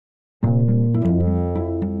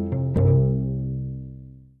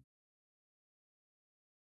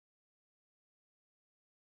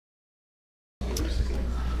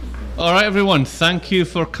All right, everyone, thank you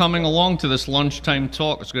for coming along to this lunchtime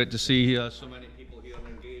talk. It's great to see so many people here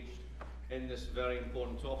engaged in this very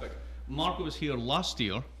important topic. Marco was here last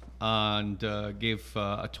year and gave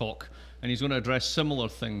a talk, and he's going to address similar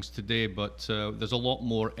things today, but there's a lot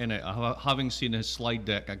more in it. Having seen his slide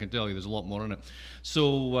deck, I can tell you there's a lot more in it. So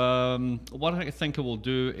what I think I will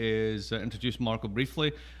do is introduce Marco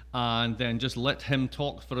briefly, and then just let him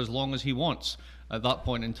talk for as long as he wants. At that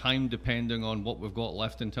point in time, depending on what we've got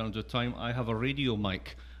left in terms of time, I have a radio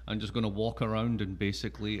mic. I'm just going to walk around and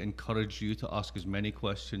basically encourage you to ask as many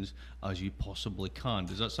questions as you possibly can.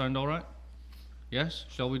 Does that sound all right? Yes?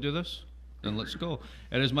 Shall we do this? Then let's go.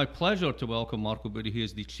 It is my pleasure to welcome Marco Buti. He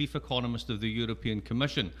is the Chief Economist of the European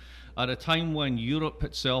Commission. At a time when Europe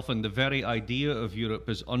itself and the very idea of Europe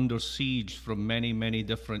is under siege from many, many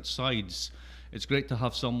different sides, it's great to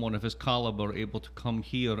have someone of his caliber able to come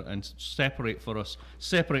here and separate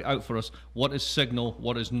out for us what is signal,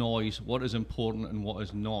 what is noise, what is important and what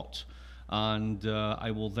is not. And I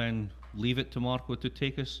will then leave it to Marco to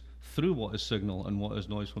take us through what is signal and what is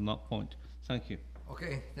noise from that point. Thank you.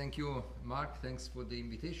 Okay, thank you, Mark. Thanks for the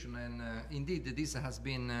invitation. And indeed, this has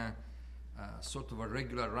been sort of a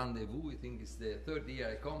regular rendezvous. I think it's the third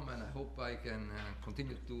year I come, and I hope I can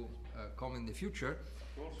continue to come in the future.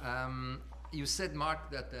 You said,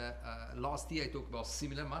 Mark, that last year I talked about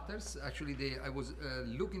similar matters. Actually, I was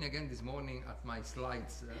looking again this morning at my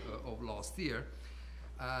slides of last year.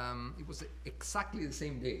 It was exactly the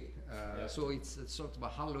same day. So it's sort of a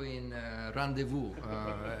Halloween rendezvous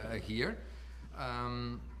here.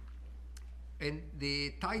 And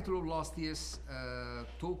the title of last year's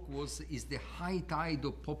talk was, "Is the high tide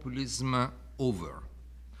of populism over?"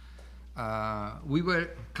 We were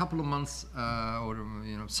a couple of months,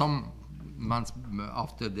 some months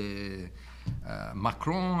after the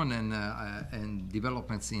Macron and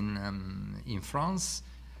developments in France.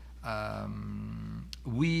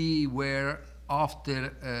 We were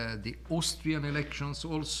after the Austrian elections,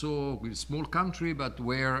 also with a small country, but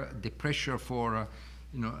where the pressure for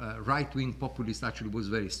right-wing populists actually was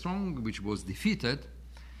very strong, which was defeated.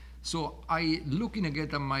 So looking again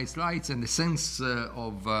at my slides, and the sense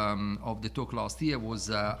of the talk last year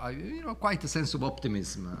was quite a sense of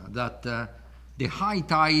optimism that the high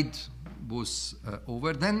tide was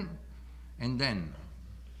over then, and then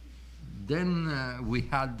we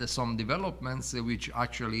had some developments which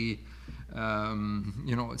actually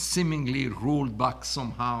seemingly rolled back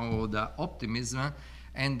somehow the optimism,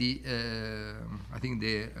 and I think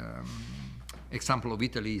the example of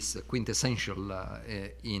Italy is quintessential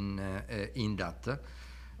in that,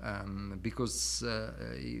 because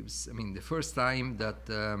it was, the first time that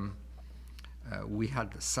we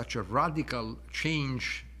had such a radical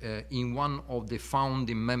change in one of the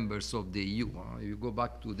founding members of the EU. You go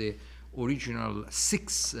back to the original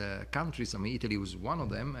 6 countries. Italy was one of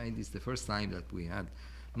them, and it's the first time that we had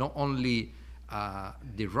not only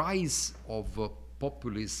the rise of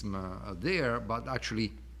populism there, but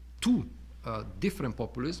actually 2 different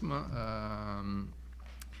populism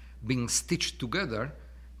being stitched together,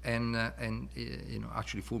 and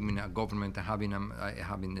actually forming a government and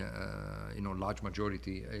having large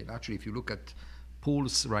majority. Actually, if you look at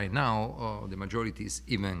polls right now, the majority is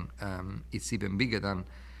even bigger than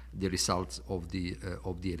the results of the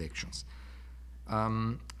elections.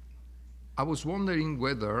 I was wondering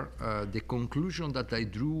whether the conclusion that I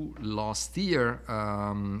drew last year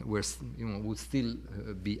would still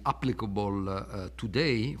be applicable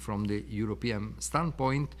today from the European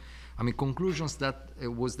standpoint. Conclusions that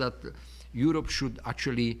was that Europe should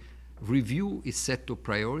actually review its set of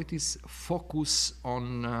priorities, focus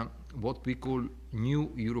on what we call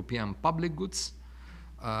new European public goods,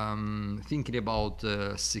 thinking about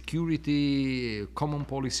security, common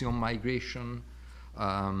policy on migration,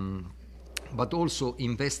 but also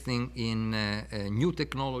investing in new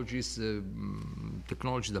technologies,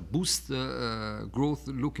 technologies that boost growth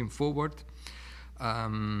looking forward,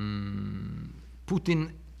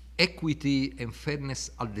 putting equity and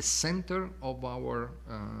fairness at the center of our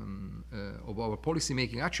policy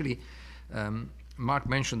making. Actually, Mark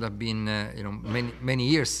mentioned I've been many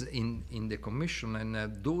years in the Commission,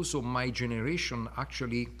 and those of my generation,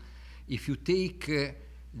 actually, if you take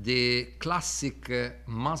the classic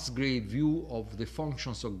Musgrave view of the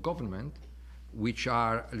functions of government, which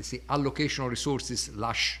are, let's say, allocation of resources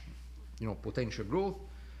 / potential growth,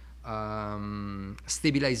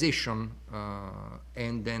 stabilization,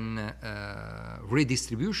 and then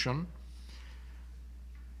redistribution,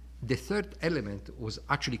 the third element was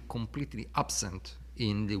actually completely absent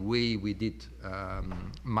in the way we did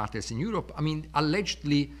matters in Europe.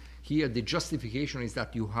 Allegedly, here the justification is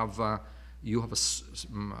that you have you have a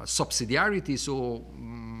subsidiarity, so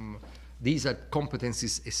these are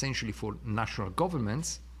competencies essentially for national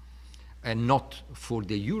governments and not for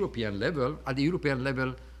the European level. At the European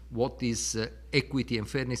level, what is equity and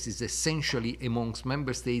fairness is essentially amongst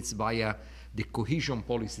member states via the cohesion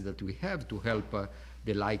policy that we have to help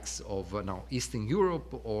the likes of now Eastern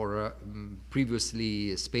Europe or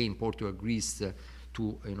previously Spain, Portugal, Greece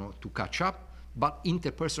to catch up. But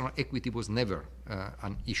interpersonal equity was never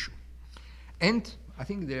an issue. And I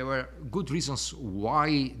think there were good reasons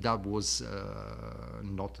why that was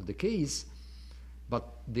not the case. But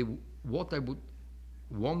what I would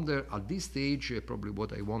wonder at this stage, probably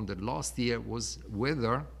what I wondered last year, was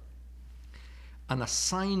whether an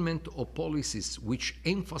assignment of policies which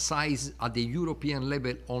emphasize at the European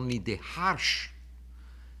level only the harsh,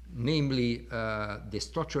 namely the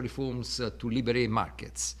structural reforms to liberate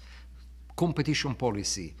markets, competition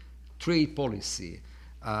policy, trade policy,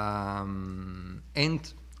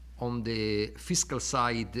 and on the fiscal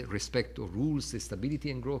side, respect of rules, the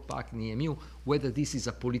Stability and Growth Pact in the EMU, whether this is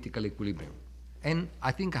a political equilibrium. And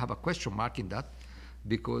I think I have a question mark in that,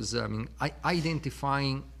 because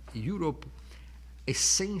identifying Europe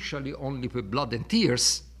essentially only with blood and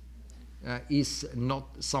tears is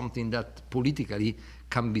not something that politically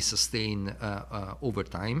can be sustained over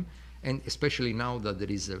time, and especially now that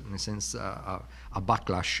there is, in a sense, a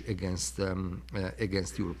backlash against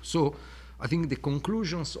Europe. So I think the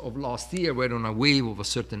conclusions of last year were on a wave of a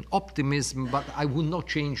certain optimism, but I would not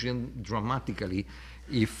change them dramatically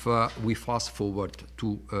if we fast forward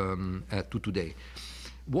to today.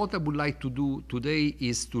 What I would like to do today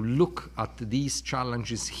is to look at these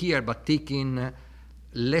challenges here, but taking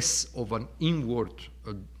less of an inward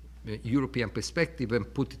European perspective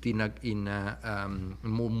and put it in a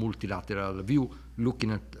more multilateral view,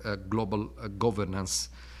 looking at global governance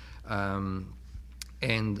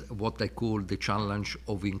and what I call the challenge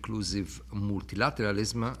of inclusive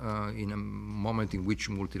multilateralism in a moment in which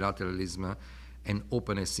multilateralism and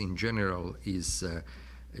openness in general is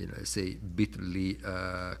say bitterly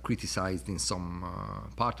criticized in some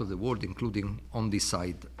part of the world, including on this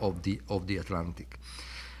side of the Atlantic.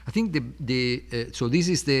 I think so this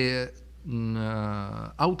is the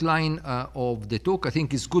outline of the talk. I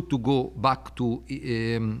think it's good to go back to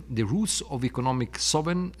the roots of economic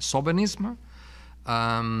sovereignism,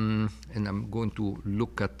 and I'm going to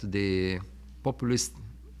look at the populist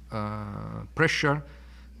pressure.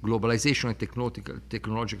 Globalization and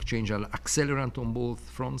technological change are accelerant on both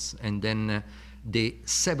fronts, and then the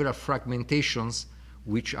several fragmentations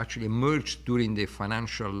which actually emerged during the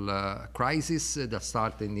financial crisis that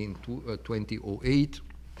started in 2008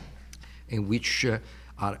 and which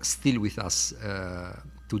are still with us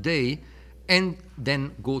today, and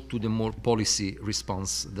then go to the more policy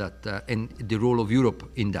response that and the role of Europe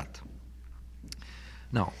in that.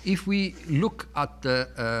 Now, if we look at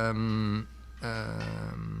the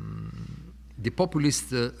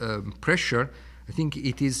populist pressure, I think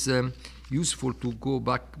it is useful to go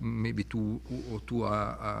back maybe to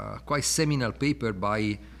a quite seminal paper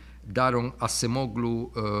by Daron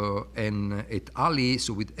Acemoglu and et al.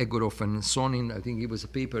 So with Egorov and Sonin. I think it was a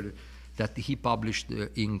paper that he published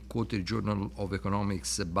in Quarterly Journal of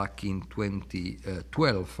Economics back in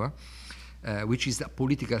 2012, which is the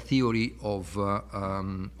political theory of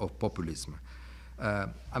populism.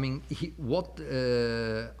 I mean, what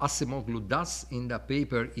Acemoglu does in that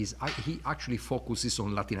paper is he actually focuses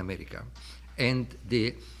on Latin America and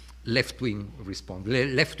the left-wing response,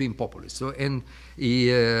 left-wing populists. So, and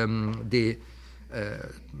the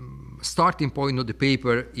starting point of the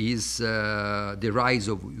paper is the rise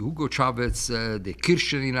of Hugo Chavez, the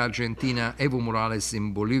Kirchner in Argentina, Evo Morales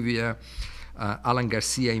in Bolivia, Alan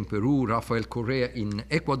Garcia in Peru, Rafael Correa in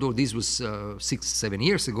Ecuador. This was 6-7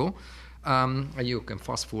 years ago. And you can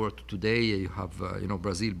fast forward to today. You have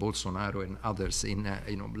Brazil, Bolsonaro, and others in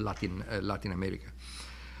Latin America.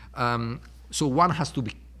 So one has to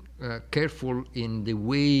be careful in the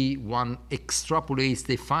way one extrapolates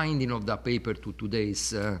the finding of that paper to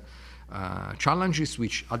today's challenges,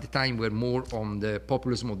 which at the time were more on the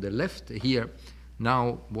populism of the left. Here,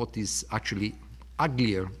 now, what is actually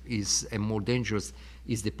uglier and more dangerous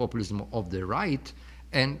is the populism of the right.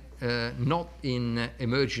 And not in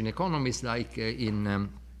emerging economies like in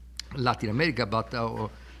Latin America, but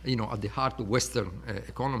at the heart of Western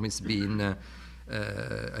economies, being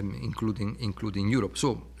including Europe.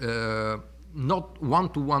 So not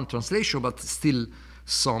one-to-one translation, but still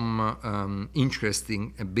some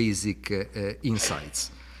interesting basic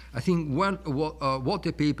insights. I think what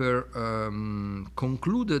the paper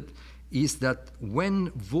concluded is that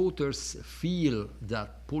when voters feel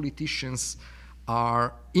that politicians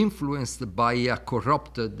are influenced by a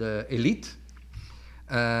corrupted elite,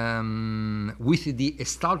 with the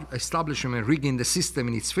establishment rigging the system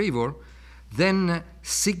in its favor, then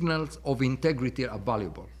signals of integrity are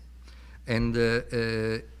valuable. And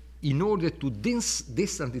in order to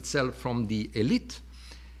distance itself from the elite,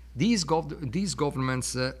 these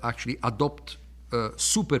governments actually adopt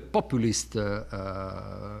super populist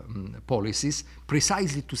policies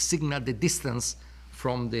precisely to signal the distance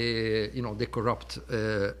from the, the corrupt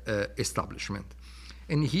establishment.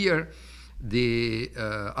 And here, the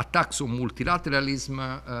attacks on multilateralism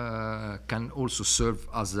can also serve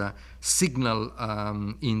as a signal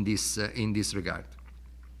in this regard.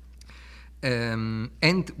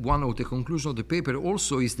 And one of the conclusions of the paper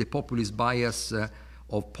also is the populist bias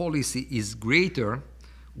of policy is greater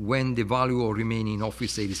when the value of remaining in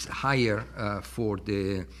office is higher for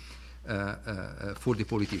the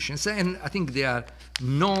politicians. And I think there are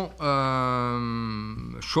no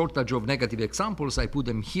shortage of negative examples. I put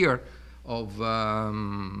them here of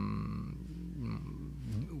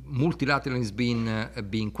multilateralism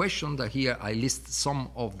being questioned. Here I list some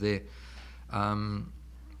of the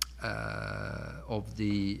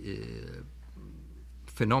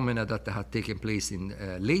phenomena that have taken place in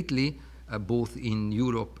lately, both in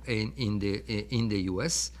Europe and in the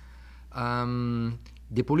US.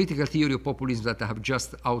 The political theory of populism that I have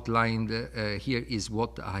just outlined here is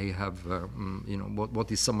what I have,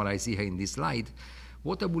 what is summarized here in this slide.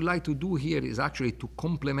 What I would like to do here is actually to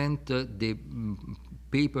complement the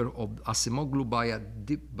paper of Acemoglu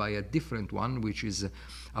by a different one, which is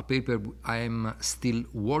a paper I am still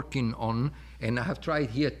working on, and I have tried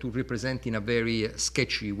here to represent in a very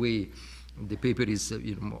sketchy way. The paper is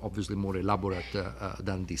obviously more elaborate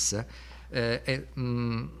than this.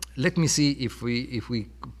 Let me see if we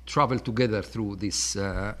travel together through this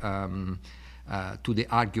to the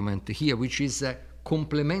argument here, which is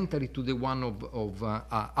complementary to the one of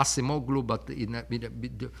Acemoglu, but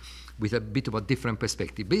with a bit of a different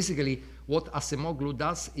perspective. Basically, what Acemoglu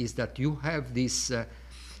does is that you have this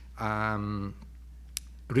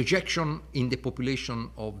rejection in the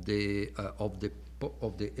population of the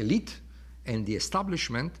elite and the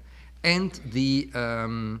establishment, and the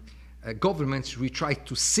governments we try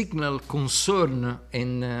to signal concern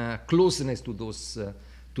and closeness to those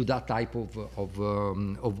to that type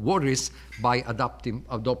of worries by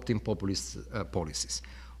adopting populist policies.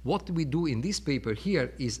 What we do in this paper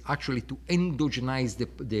here is actually to endogenize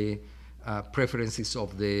the preferences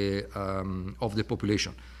of the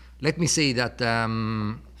population. Let me say that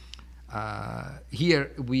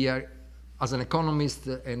here we are, as an economist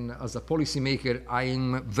and as a policymaker, I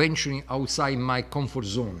am venturing outside my comfort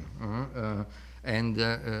zone. And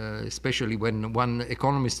especially when one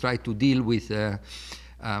economist tries to deal with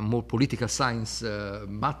more political science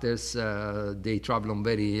matters, they travel on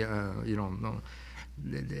very, on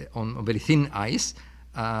very thin ice.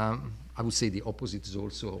 I would say the opposite is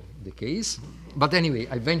also the case. But anyway,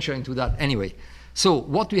 I venture into that anyway. So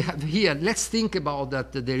what we have here, let's think about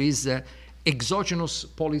that there is exogenous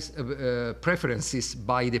preferences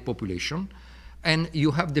by the population, and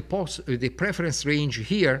you have the preference range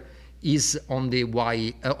here is on the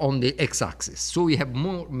on the x-axis. So we have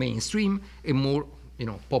more mainstream and more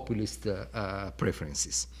populist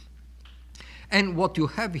preferences. And what you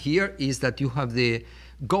have here is that you have the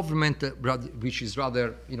government, which is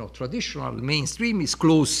rather traditional, mainstream, is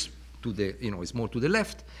close to the is more to the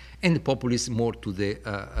left, and the populist more to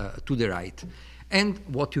the right. And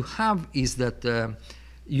what you have is that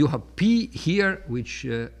you have P here, which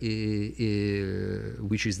is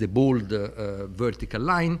the bold vertical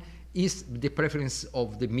line, is the preference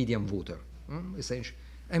of the median voter, essentially.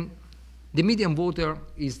 And the median voter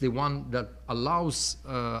is the one that allows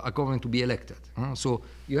a government to be elected. So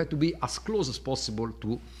you have to be as close as possible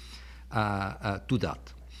to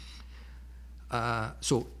that.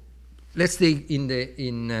 So let's take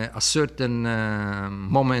in a certain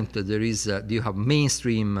moment there is you have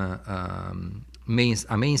mainstream a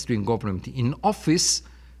mainstream government in office.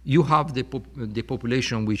 You have the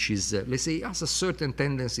population which is let's say has a certain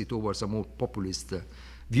tendency towards a more populist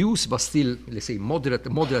views, but still let's say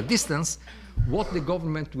moderate distance. What the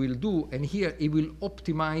government will do, and here it will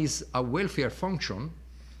optimize a welfare function,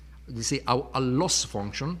 let's say a loss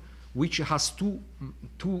function, which has two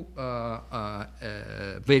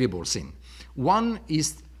variables in. One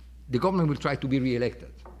is the government will try to be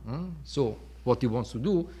re-elected. So what he wants to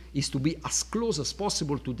do is to be as close as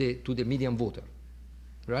possible to the median voter,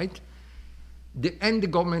 right? And the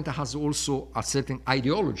government has also a certain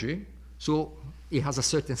ideology, so it has a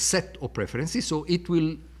certain set of preferences, so it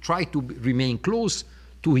will try to remain close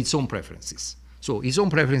to its own preferences. So its own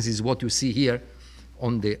preferences is what you see here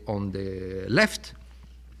on the left.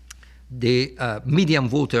 The median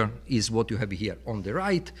voter is what you have here on the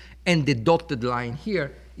right, and the dotted line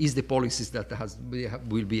here is the policies that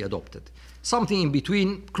will be adopted. Something in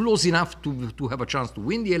between, close enough to have a chance to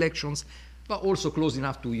win the elections, but also close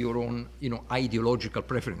enough to your own, ideological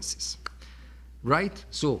preferences, right?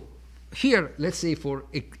 So here, let's say for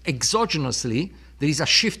exogenously, there is a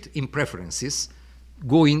shift in preferences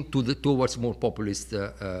going towards more populist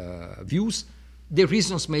views. The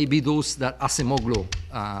reasons may be those that Acemoglu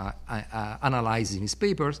analyzed in his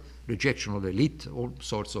papers: rejection of the elite, all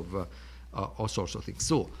sorts of things.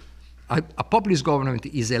 So, a populist government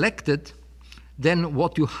is elected. Then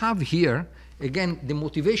what you have here, again, the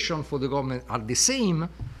motivation for the government are the same,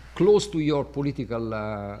 close to your political,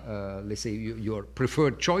 let's say, your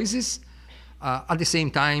preferred choices. At the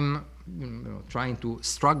same time, trying to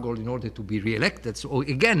struggle in order to be re-elected. So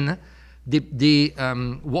again,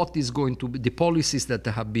 what is going to be the policies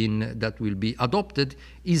that will be adopted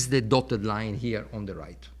is the dotted line here on the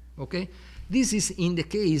right. Okay, this is in the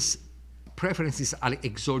case preferences are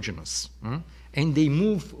exogenous, and they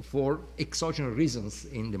move for exogenous reasons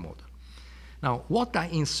in the model. Now, what I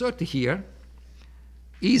insert here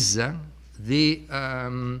is the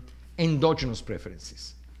endogenous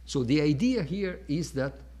preferences. So the idea here is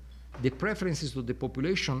that the preferences of the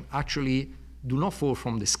population actually do not fall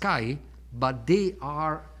from the sky, but they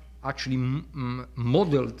are actually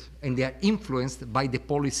modeled and they are influenced by the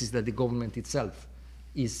policies that the government itself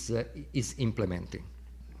is implementing.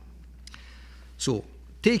 So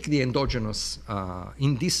take the endogenous,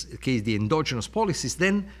 in this case, the endogenous policies,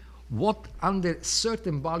 then what under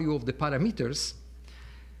certain value of the parameters,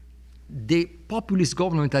 the populist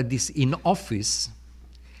government that is in office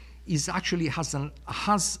is actually has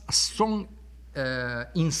a strong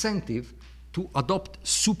incentive to adopt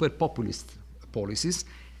super populist policies.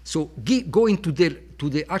 So going to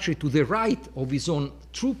the right of his own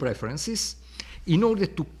true preferences in order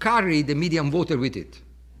to carry the median voter with it.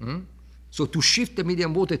 So to shift the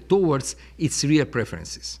median voter towards its real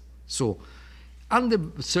preferences. So under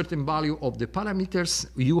certain value of the parameters,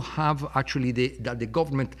 you have actually that the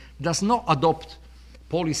government does not adopt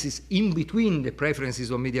policies in between the preferences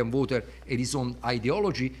of median voter and his own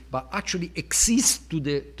ideology, but actually exists to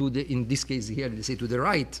the in this case here, they say to the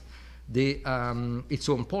right, its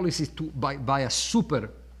own policies by a super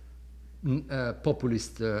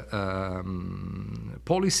populist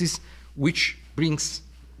policies, which brings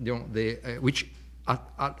which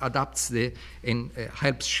adapts and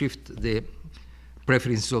helps shift the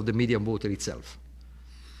preferences of the median voter itself.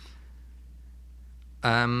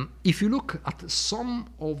 If you look at some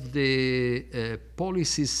of the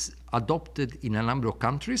policies adopted in a number of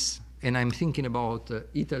countries, and I'm thinking about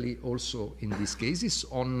Italy also in these cases,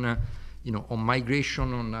 on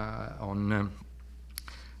migration, on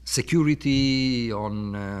security,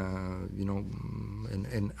 on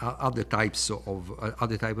and other types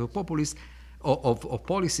of populists of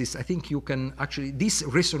policies, I think you can actually this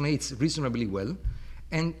resonates reasonably well,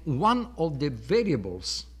 and one of the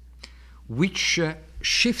variables which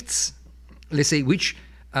shifts, let's say, which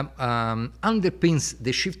underpins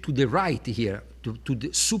the shift to the right here, to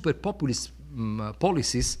the super populist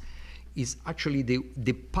policies, is actually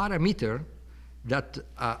the parameter that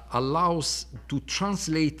allows to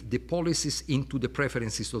translate the policies into the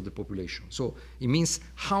preferences of the population. So it means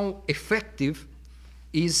how effective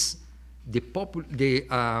is the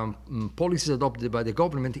policies adopted by the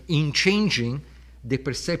government in changing the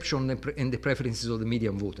perception and the preferences of the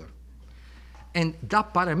median voter. And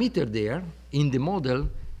that parameter there in the model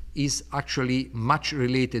is actually much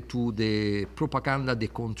related to the propaganda, the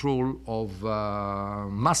control of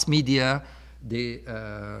mass media, the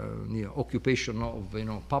occupation of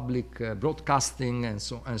public broadcasting, and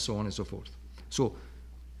so on and so forth. So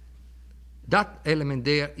that element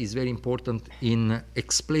there is very important in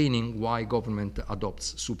explaining why government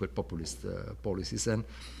adopts super populist policies, and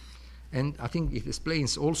I think it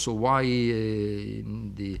explains also why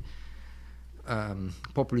the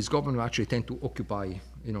populist government actually tend to occupy,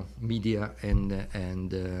 media and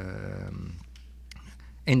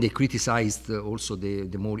they criticized also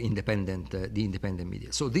the more independent, the independent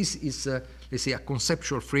media. So this is, let's say, a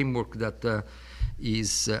conceptual framework that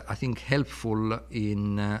is, I think, helpful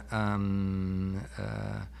in,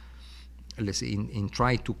 let's say, in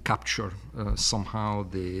trying to capture somehow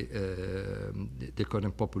the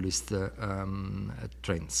current populist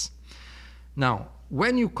trends. Now,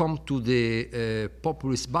 when you come to the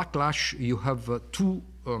populist backlash, you have two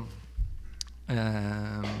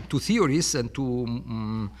theories and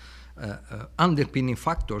two underpinning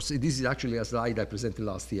factors. This is actually a slide I presented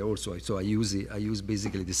last year also, so I use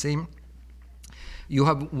basically the same. You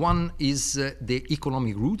have one is the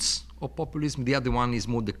economic roots of populism. The other one is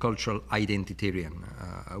more the cultural identitarian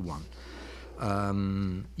one.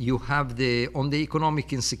 You have on the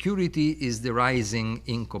economic insecurity is the rising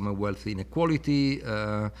income and wealth inequality,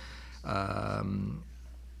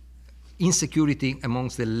 insecurity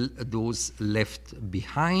amongst those left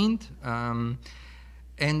behind.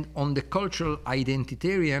 And on the cultural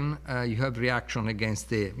identitarian, you have reaction against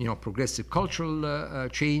the progressive cultural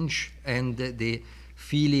change and the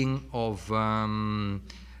feeling of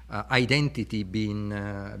identity being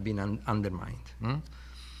undermined.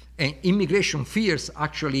 And immigration fears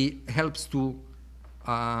actually helps to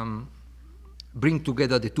bring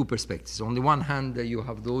together the two perspectives. On the one hand, you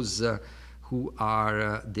have those who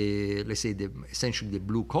are essentially the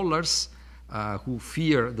blue collars, who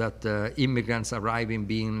fear that immigrants arriving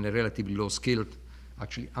being relatively low skilled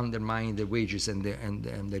actually undermine the wages and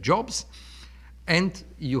the jobs. And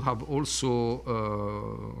you have also,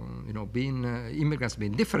 immigrants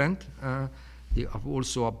being different, they have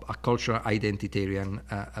also a cultural identitarian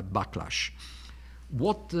backlash.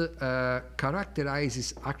 What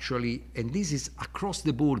characterizes actually, and this is across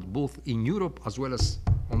the board, both in Europe as well as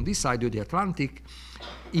on this side of the Atlantic,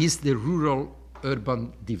 is the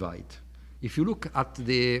rural-urban divide. If you look at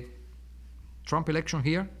the Trump election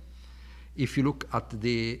here, if you look at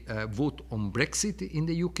the vote on Brexit in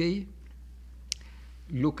the UK,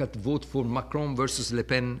 look at vote for Macron versus Le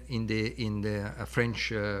Pen in the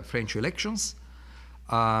French elections.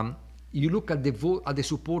 You look at the vote at the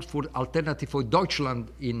support for Alternative for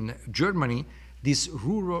Deutschland in Germany. This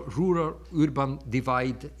rural-urban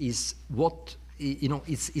divide is what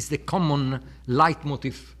is the common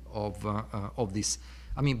leitmotif of this.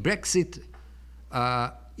 I mean, Brexit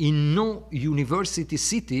in no university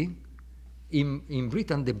city in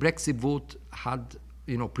Britain, the Brexit vote had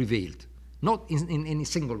prevailed. Not in any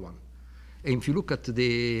single one. And if you look at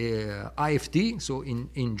the AfD, so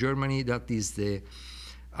in Germany, that is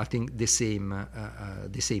I think the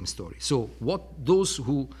same story. So what those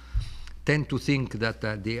who tend to think that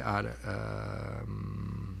they are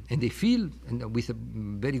and they feel, and with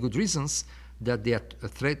very good reasons, that they are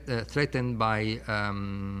threatened by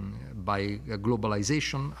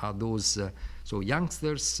globalization are those so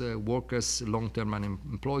youngsters, workers, long-term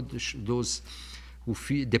unemployed, those who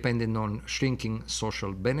feel dependent on shrinking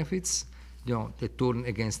social benefits, they turn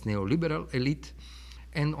against neoliberal elite,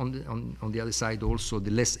 and on the other side also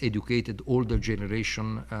the less educated older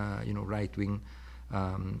generation, right-wing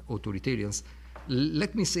authoritarians.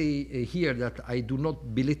 Let me say here that I do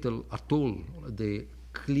not belittle at all the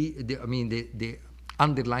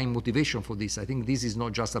underlying motivation for this. I think this is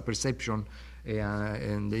not just a perception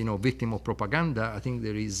and victim of propaganda. I think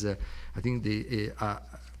there is,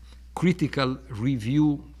 critical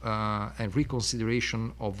review and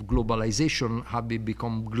reconsideration of globalization, have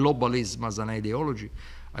become globalism as an ideology,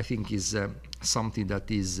 I think is something that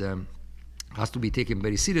has to be taken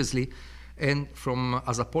very seriously. And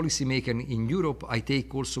as a policymaker in Europe, I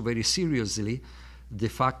take also very seriously the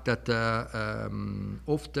fact that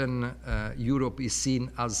often Europe is seen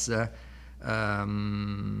as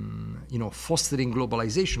fostering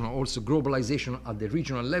globalization, or also globalization at the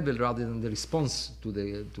regional level rather than the response to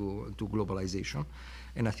globalization.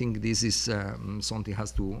 And I think this is something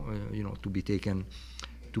has to be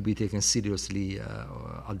taken seriously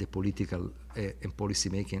at the political and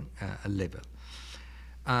policymaking level.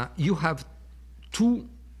 You have two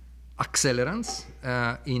accelerants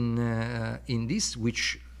in this,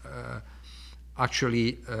 which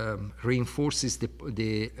actually reinforces the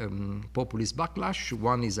populist backlash.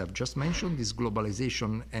 One is I've just mentioned, this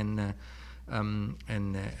globalization and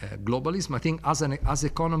globalism. I think as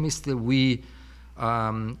economists we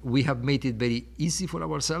have made it very easy for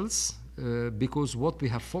ourselves because what we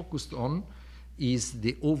have focused on is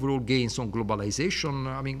the overall gains on globalization.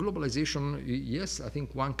 I mean, globalization, yes, I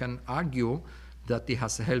think one can argue that it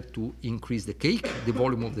has helped to increase the cake, the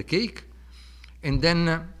volume of the cake, and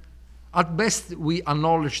then at best we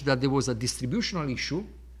acknowledge that there was a distributional issue,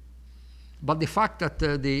 but the fact that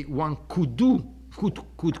one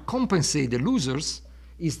could compensate the losers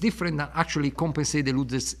is different than actually compensate the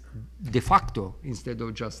losers de facto instead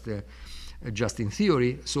of just in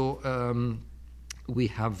theory. So we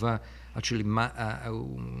have actually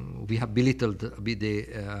we have belittled a bit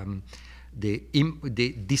the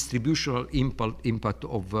distributional impact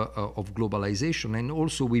of globalization, and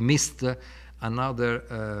also we missed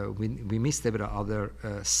another we missed several other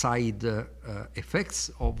side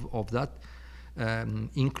effects of that,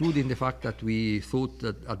 including the fact that we thought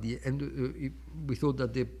that at the end we thought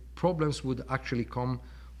that the problems would actually come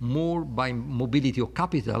more by mobility of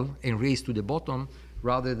capital and race to the bottom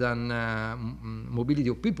rather than mobility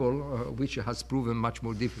of people, which has proven much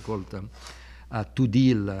more difficult to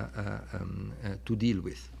deal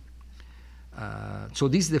with. So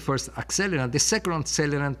this is the first accelerant. The second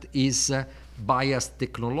accelerant is biased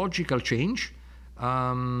technological change,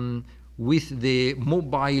 with the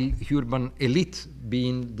mobile urban elite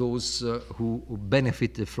being those who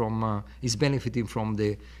benefit from is benefiting from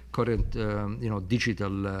the current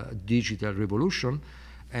digital revolution,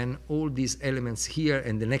 and all these elements here.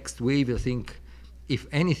 And the next wave, I think, if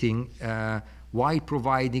anything, while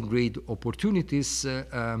providing great opportunities,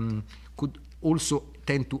 could also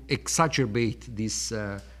tend to exacerbate this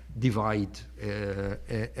divide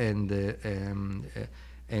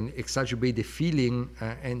and exacerbate the feeling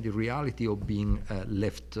and the reality of being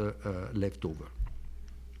left over.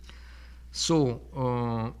 So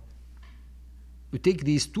we take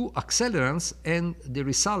these two accelerants, and the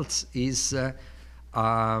results is a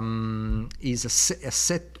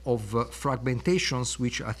set of fragmentations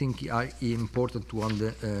which I think are important to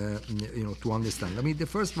understand. I mean, the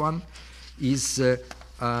first one is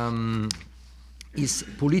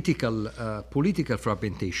political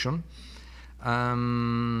fragmentation.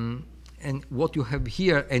 And what you have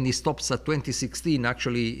here, and it stops at 2016.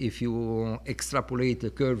 Actually, if you extrapolate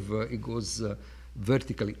the curve, it goes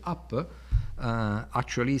vertically up.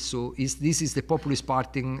 Actually, so this is the populist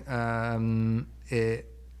party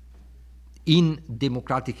in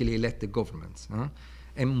democratically elected governments.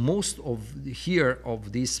 And most of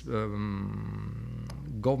these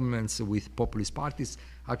governments with populist parties,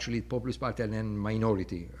 actually populist party and then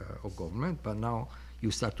minority of government, but now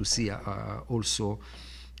you start to see also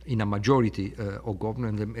in a majority of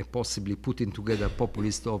government possibly putting together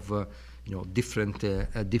populists of different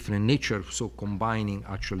nature, so combining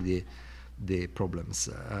actually the problems.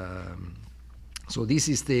 So this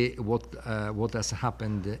is what has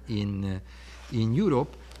happened in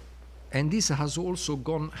Europe, and this has also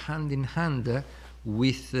gone hand in hand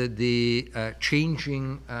with the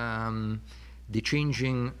changing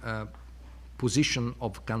position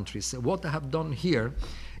of countries. What I have done here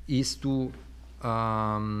is to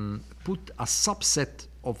put a subset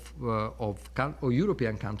of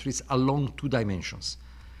European countries along two dimensions,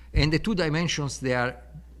 and the two dimensions, they are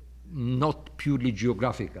not purely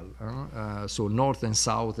geographical. So north and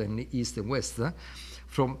south and east and west.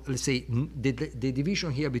 From, let's say, the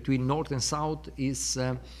division here between north and south is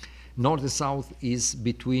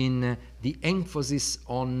between the emphasis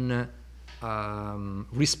on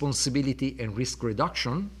responsibility and risk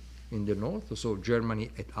reduction in the north, so Germany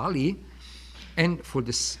et al., and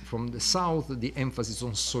from the south, the emphasis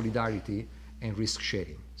on solidarity and risk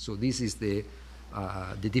sharing. So this is the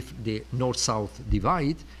north-south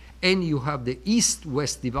divide, and you have the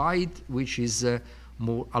east-west divide, which is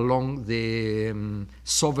more along the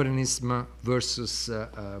sovereignism versus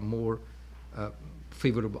more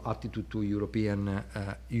favorable attitude to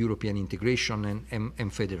European integration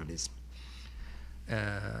and federalism.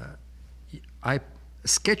 I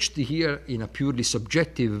sketched here in a purely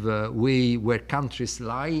subjective way where countries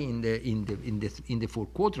lie in the four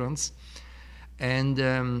quadrants, and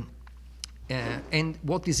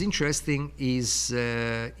what is interesting is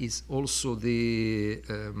also the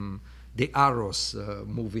arrows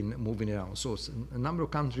moving around. So a number of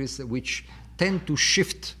countries which tend to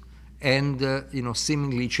shift and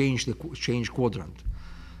seemingly change quadrant.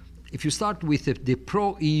 If you start with the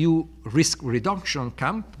pro-EU risk reduction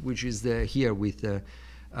camp, which is here with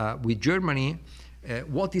Germany,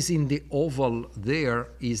 what is in the oval there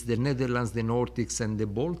is the Netherlands, the Nordics, and the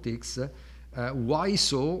Baltics. Why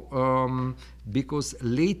so? Because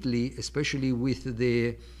lately, especially with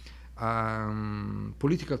the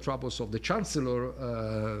political troubles of the Chancellor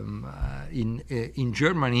in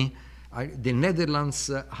Germany, the Netherlands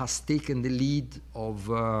has taken the lead of,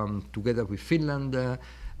 together with Finland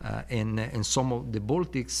and some of the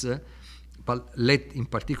Baltics, but led in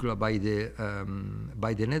particular by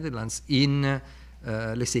the Netherlands in,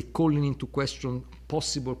 let's say, calling into question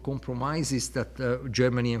possible compromises that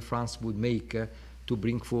Germany and France would make to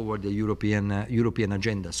bring forward the European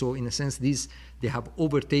agenda. So in a sense, they have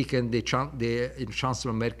overtaken the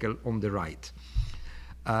Chancellor Merkel on the right.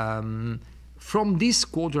 From these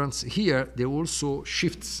quadrants here, there are also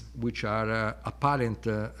shifts which are apparent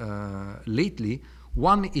lately.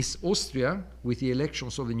 One is Austria, with the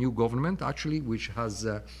elections of the new government, actually, which has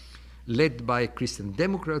led by Christian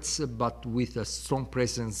Democrats, but with a strong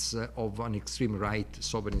presence of an extreme right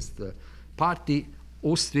sovereignist party.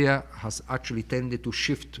 Austria has actually tended to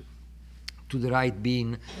shift to the right,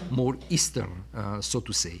 being more Eastern, so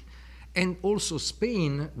to say. And also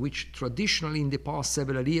Spain, which traditionally in the past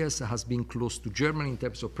several years has been close to Germany in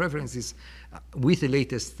terms of preferences, with the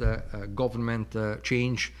latest government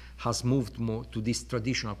change, has moved more to these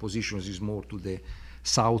traditional positions, is more to the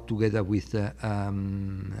south, together with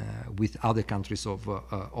other countries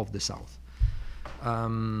of the south.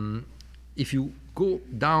 If you go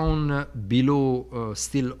down below,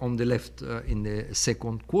 still on the left in the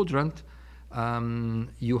second quadrant,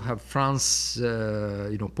 you have France,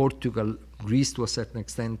 Portugal, Greece to a certain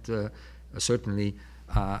extent, certainly,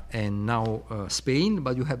 and now Spain.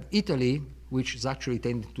 But you have Italy, which is actually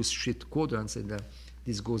tending to shift quadrants, and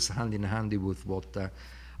this goes hand in hand with what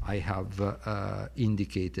I have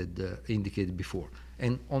indicated before.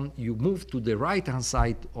 And you move to the right-hand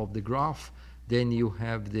side of the graph, then you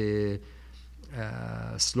have the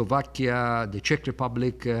Slovakia, the Czech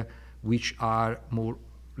Republic, which are more,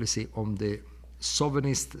 let's say, on the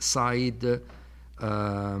sovereignist side,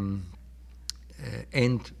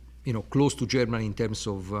 and close to Germany in terms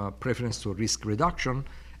of preference to risk reduction,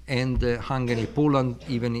 and Hungary, Poland,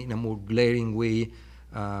 even in a more glaring way,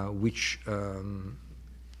 which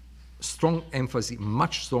strong emphasis,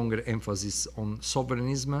 much stronger emphasis on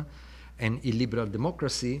sovereignism and illiberal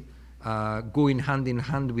democracy, going hand in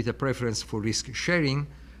hand with a preference for risk sharing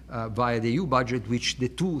via the EU budget, which the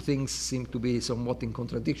two things seem to be somewhat in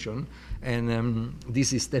contradiction. And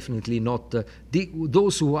this is definitely not,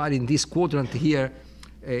 those who are in this quadrant here,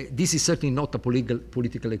 this is certainly not a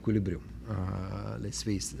political equilibrium, let's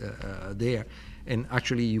face there. And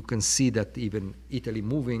actually you can see that even Italy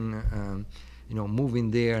moving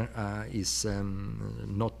there is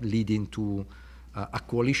not leading to a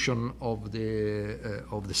coalition of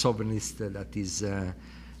the sovereignists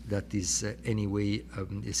that is anyway,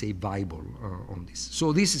 say, viable on this.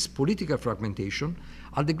 So this is political fragmentation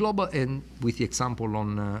at the global, and with the example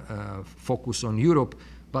on focus on Europe,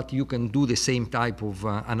 but you can do the same type of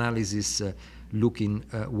analysis looking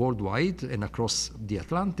worldwide and across the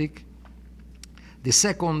Atlantic. The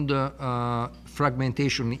second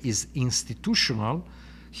fragmentation is institutional.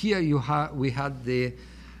 Here we had the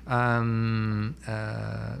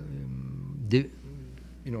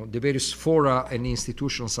various fora and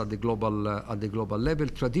institutions at the global level.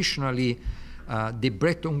 Traditionally, the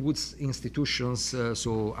Bretton Woods institutions,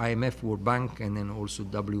 so IMF, World Bank, and then also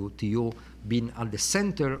WTO, been at the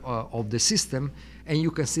center of the system, and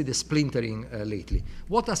you can see the splintering lately.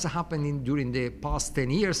 What has happened during the past 10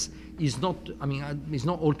 years is not, it's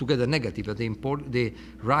not altogether negative. The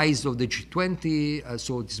rise of the G20,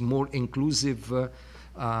 so it's more inclusive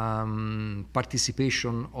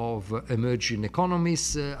participation of emerging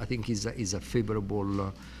economies, I think is a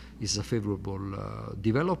favorable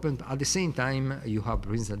development. At the same time, you have,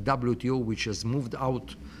 for instance, WTO, which has moved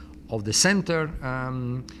out of the center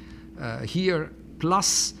here.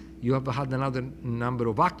 Plus, you have had another number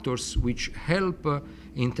of actors which help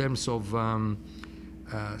in terms of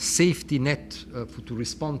safety net to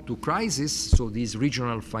respond to crisis. So these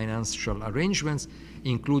regional financial arrangements,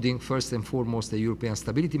 including first and foremost the European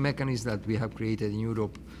Stability Mechanism that we have created in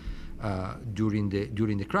Europe during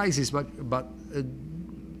the crisis. But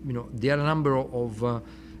there are a number of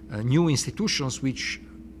new institutions which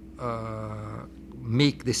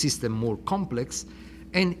make the system more complex.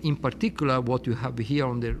 And in particular, what you have here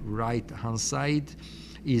on the right-hand side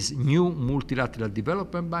is new multilateral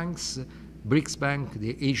development banks, BRICS Bank,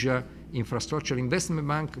 the Asia Infrastructure Investment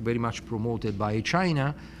Bank, very much promoted by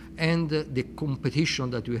China, and the competition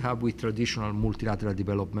that we have with traditional multilateral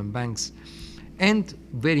development banks. And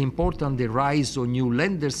very important, the rise of new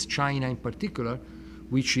lenders, China in particular,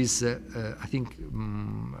 which is, I think,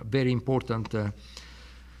 very important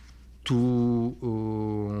to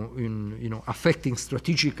affecting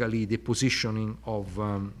strategically the positioning of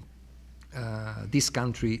this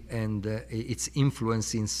country and its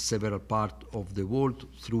influence in several parts of the world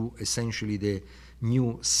through essentially the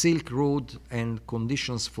new Silk Road and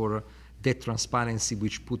conditions for debt transparency,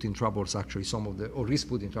 which put in trouble actually risk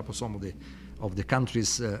put in trouble some of the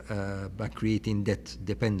countries by creating debt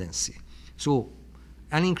dependency. So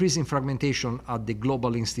an increase in fragmentation at the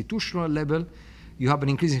global institutional level. You have an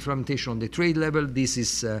increase in fragmentation on the trade level. This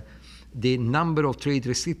is the number of trade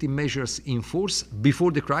restrictive measures in force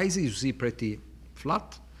before the crisis. You see pretty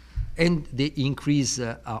flat, and the increase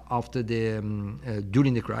after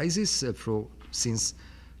during the crisis since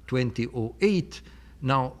 2008.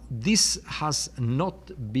 Now this has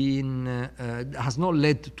not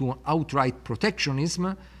led to outright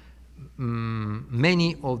protectionism.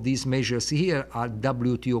 Many of these measures here are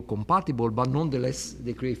WTO compatible, but nonetheless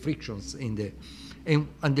they create frictions in the. And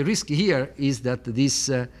the risk here is that this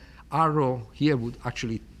arrow here would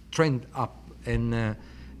actually trend up, and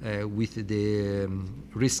with the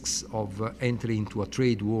risks of entering into a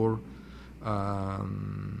trade war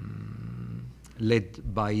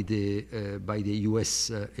led by the US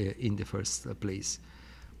in the first place.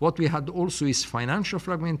 What we had also is financial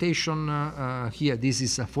fragmentation. Here, this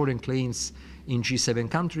is foreign claims in G7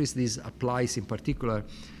 countries. This applies in particular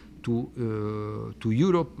to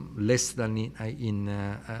Europe, less than in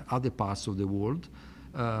other parts of the world.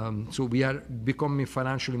 So we are becoming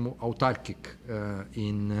financially more autarkic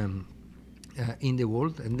in the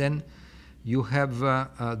world. And then you have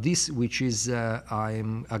this, which is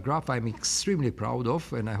a graph I'm extremely proud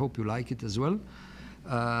of, and I hope you like it as well.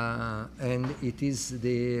 And it is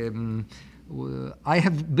the I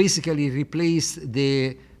have basically replaced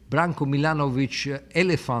the Branko Milanovic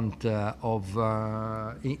elephant of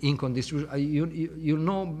income distribution. You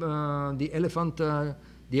know the elephant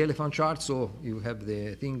chart. So you have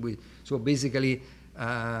the thing with. So basically,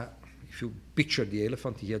 if you picture the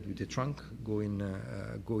elephant here with the trunk going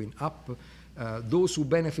up, those who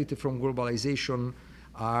benefited from globalization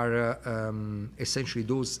are essentially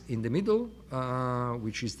those in the middle,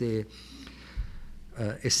 which is the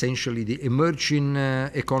essentially the emerging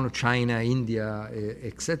economy, China, India,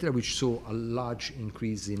 etc., which saw a large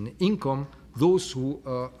increase in income. Those who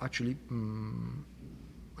actually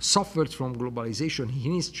suffered from globalization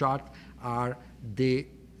in his chart are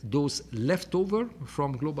those left over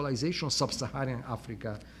from globalization, sub-Saharan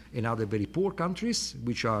Africa and other very poor countries,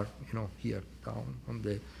 which are here down on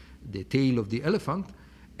the tail of the elephant,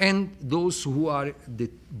 and those who are the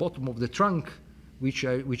bottom of the trunk, which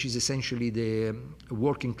is essentially the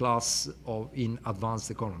working class in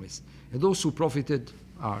advanced economies. And those who profited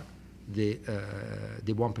are the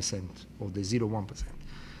 1% or the 0.1%.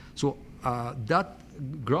 So that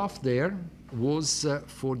graph there was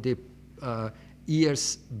for the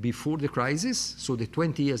years before the crisis, so the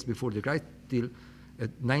 20 years before the crisis, till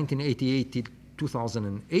 1988 till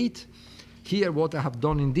 2008. Here, what I have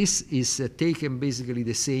done in this is taken basically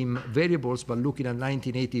the same variables, but looking at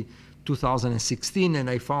 1980, 2016, and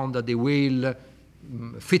I found that the whale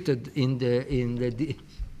fitted in the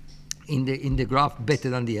graph better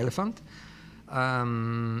than the elephant.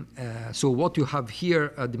 So what you have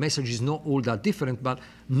here, the message is not all that different, but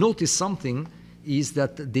notice something is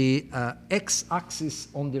that the x-axis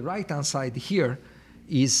on the right-hand side here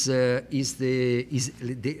is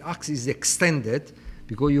the axis extended,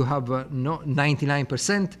 because you have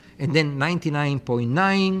 99% and then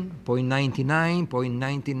 99.9, 0.99,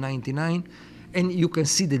 0.1999, and you can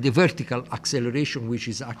see the vertical acceleration, which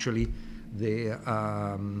is actually the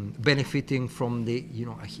benefiting from the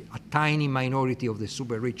a tiny minority of the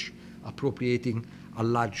super rich appropriating a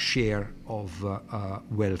large share of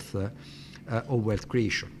wealth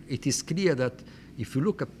creation. It is clear that if you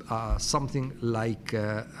look at something like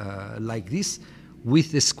this,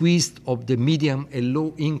 with the squeeze of the medium and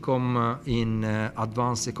low income in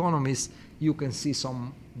advanced economies, you can see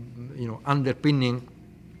some underpinning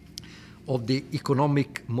of the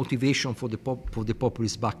economic motivation for the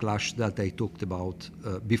populist backlash that I talked about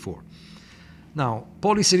before. Now,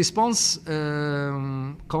 policy response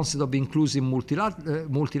concept of inclusive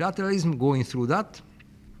multilateralism, going through that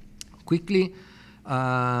quickly.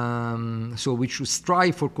 So we should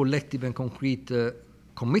strive for collective and concrete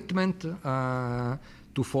commitment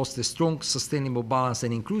to foster strong, sustainable, balanced,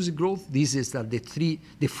 and inclusive growth. This is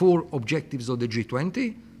the four objectives of the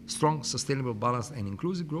G20: strong, sustainable, balanced, and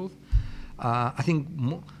inclusive growth. I think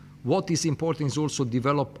what is important is also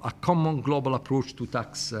develop a common global approach to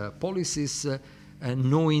tax policies,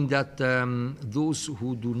 knowing that those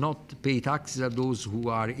who do not pay taxes are those who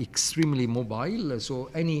are extremely mobile. So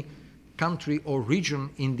any country or region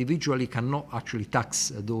individually cannot actually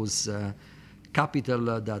tax those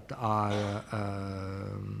capital that are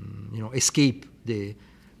escape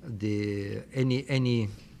any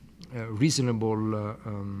reasonable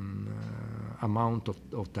amount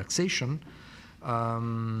of taxation,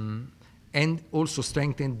 and also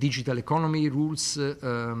strengthen digital economy rules,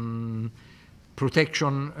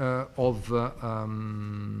 protection of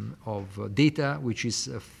data, which is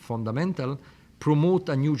fundamental. Promote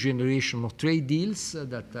a new generation of trade deals.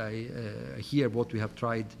 Here what we have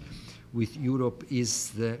tried with Europe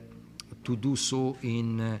is to do so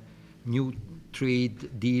in new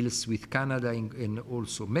trade deals with Canada and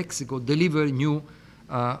also Mexico, deliver new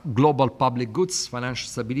global public goods, financial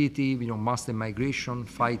stability, master migration,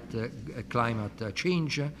 fight climate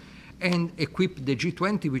change, and equip the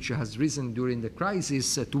G20, which has risen during the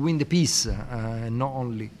crisis, to win the peace, and not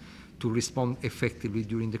only to respond effectively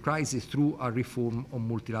during the crisis through a reform of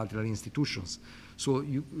multilateral institutions. So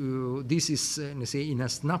this is, in a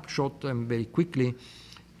snapshot and very quickly,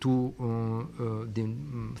 the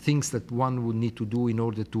things that one would need to do in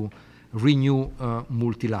order to renew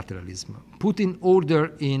multilateralism. Putting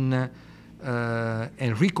order in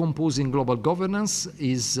and recomposing global governance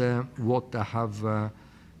is what I have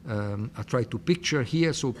I tried to picture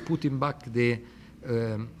here. So putting back the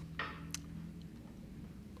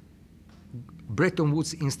Bretton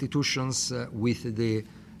Woods institutions with the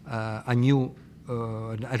a new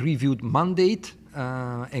a reviewed mandate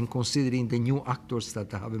and considering the new actors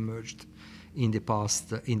that have emerged in the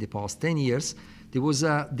past 10 years.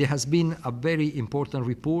 There has been a very important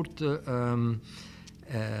report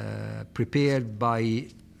prepared by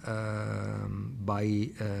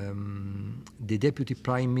the Deputy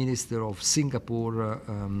Prime Minister of Singapore,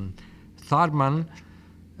 Tharman.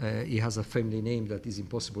 He has a family name that is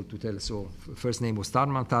impossible to tell, so first name was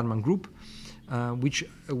Tharman Group, which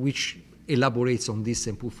elaborates on this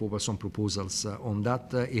and put forward some proposals on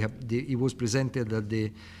that. It was presented at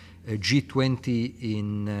the G20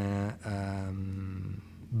 in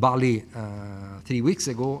Bali 3 weeks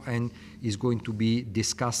ago, and is going to be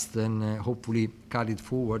discussed and hopefully carried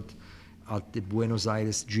forward at the Buenos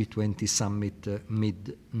Aires G20 summit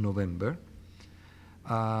mid-November.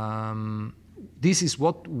 This is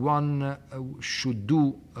what one should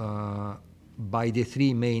do by the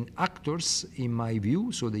three main actors, in my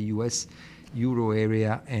view. So the US, Euro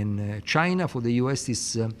area, and China. For the US,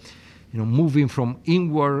 is moving from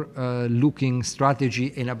inward-looking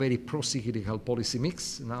strategy and a very pro-cyclical policy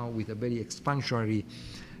mix, now with a very expansionary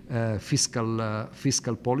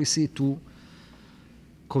fiscal policy, to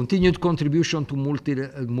continued contribution to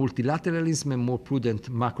multilateralism and more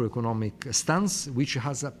prudent macroeconomic stance, which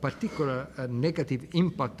has a particular negative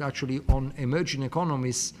impact actually on emerging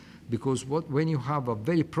economies, because when you have a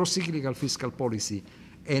very pro-cyclical fiscal policy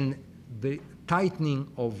and the tightening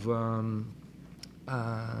of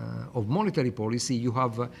monetary policy, you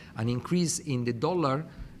have an increase in the dollar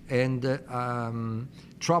and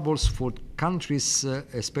troubles for countries,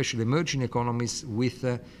 especially emerging economies,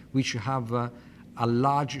 which have a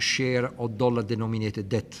large share of dollar-denominated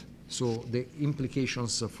debt. So the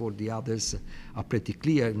implications for the others are pretty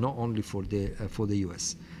clear, not only for the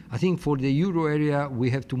US. I think for the Euro area, we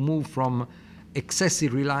have to move from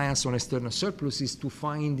excessive reliance on external surpluses to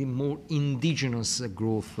finding more indigenous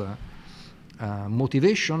growth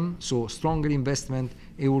motivation, so stronger investment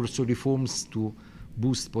and also reforms to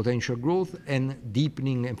boost potential growth, and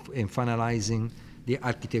deepening and finalizing the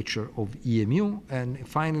architecture of EMU. And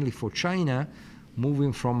finally, for China,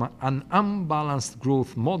 moving from an unbalanced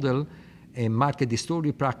growth model and market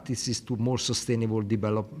distortive practices to more sustainable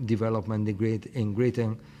development and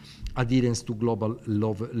greater adherence to global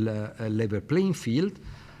level playing field.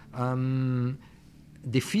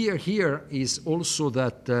 The fear here is also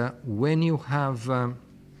that when you have a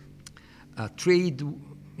trade,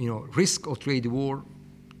 risk of trade war,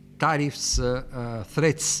 tariffs,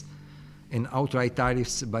 threats, and outright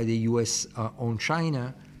tariffs by the US on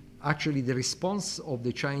China, actually the response of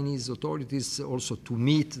the Chinese authorities also to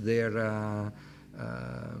meet their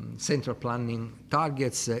central planning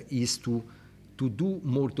targets is to do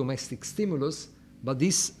more domestic stimulus, but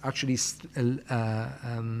this actually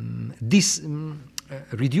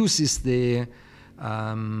reduces the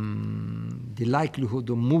likelihood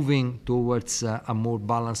of moving towards a more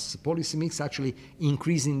balanced policy mix, actually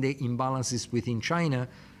increasing the imbalances within China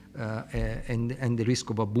and the risk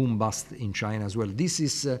of a boom bust in China as well. This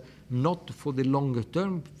is not for the longer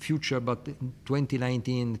term future, but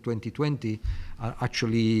 2019, 2020 are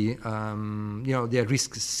actually, there are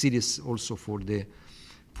risks serious also for the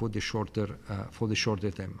shorter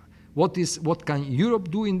term. What can Europe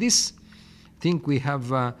do in this? I think we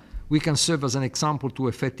can serve as an example to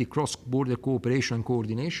effective cross-border cooperation and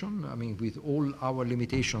coordination. I mean, with all our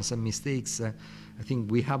limitations and mistakes, I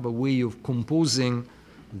think we have a way of composing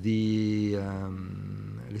the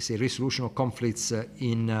let's say resolution of conflicts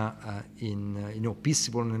in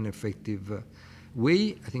peaceful and effective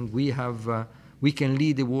way. I think we can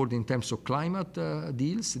lead the world in terms of climate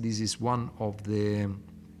deals. This is one of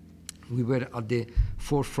we were at the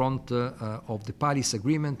forefront of the Paris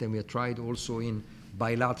Agreement, and we have tried also in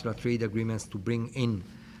bilateral trade agreements to bring in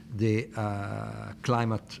the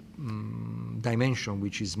climate dimension,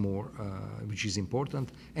 which is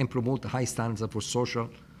important, and promote high standards for social,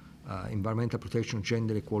 environmental protection,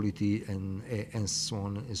 gender equality, and so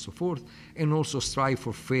on and so forth, and also strive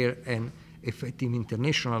for fair and effective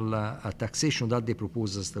international taxation, that the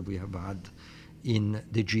proposals that we have had in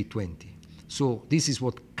the G20. So this is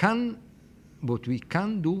what we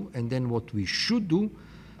can do, and then what we should do.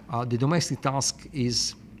 The domestic task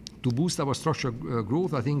is to boost our structural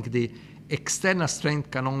growth. I think the external strength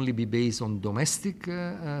can only be based on domestic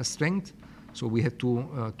strength. So we have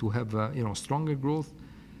to have stronger growth.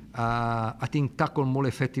 I think tackle more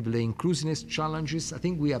effectively inclusiveness challenges. I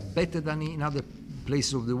think we are better than in other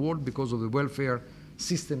places of the world because of the welfare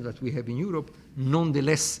system that we have in Europe.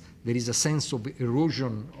 Nonetheless, there is a sense of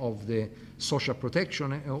erosion of the social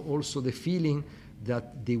protection, and also the feeling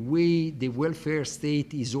that the way the welfare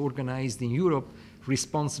state is organized in Europe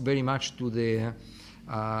responds very much to the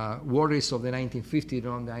worries of the 1950s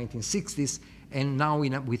and the 1960s, and now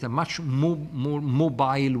with a much more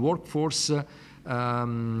mobile workforce,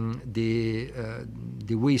 the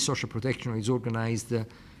way social protection is organized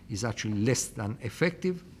is actually less than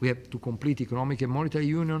effective. We have to complete economic and monetary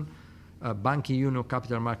union, banking union,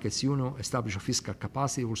 capital markets union, establish a fiscal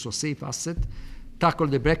capacity, also safe asset, tackle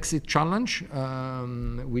the Brexit challenge,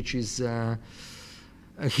 which is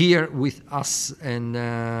here with us, and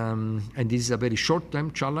this is a very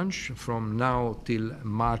short-term challenge from now till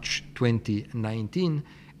March 2019,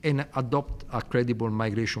 and adopt a credible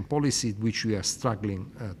migration policy, which we are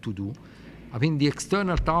struggling to do. I think the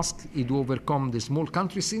external task is to overcome the small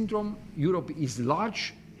country syndrome. Europe is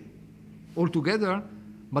large altogether,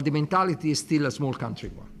 but the mentality is still a small country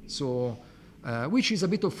one. So, which is a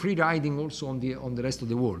bit of free riding also on the rest of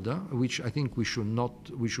the world, which I think we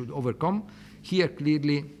should overcome. Here,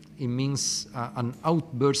 clearly, it means an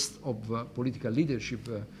outburst of political leadership,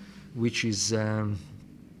 which is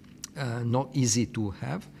not easy to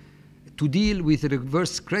have. To deal with the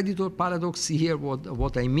reverse creditor paradox here,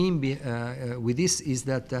 what I mean with this is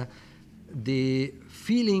that the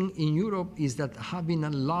feeling in Europe is that having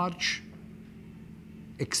a large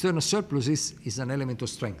external surpluses is an element of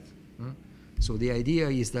strength. So the idea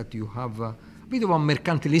is that you have a bit of a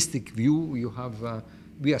mercantilistic view. You have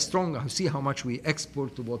we are strong. See how much we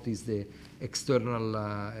export. What is the external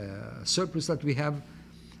surplus that we have?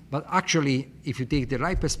 But actually, if you take the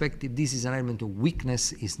right perspective, this is an element of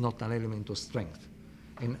weakness, is not an element of strength,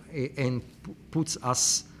 and puts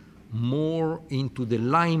us more into the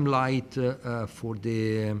limelight for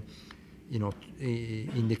the,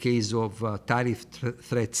 in the case of tariff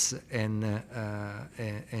threats and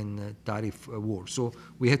tariff war. So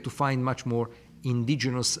we have to find much more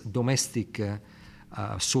indigenous domestic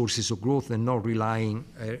sources of growth, and not relying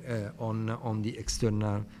on the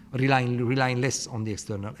external, relying less on the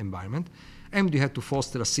external environment. And we have to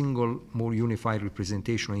foster a single, more unified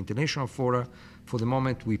representation of international fora. For the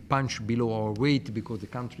moment, we punch below our weight because the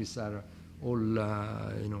countries are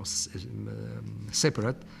all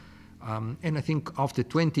separate. And I think after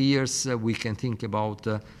 20 years, we can think about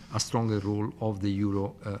a stronger role of the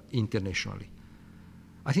euro internationally.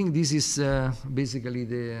 I think this is basically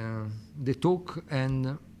the talk,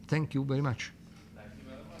 and thank you very much. Thank you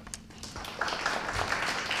very much.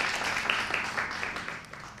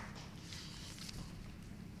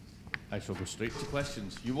 I shall go straight to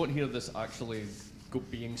questions. You won't hear this actually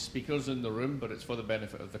being speakers in the room, but it's for the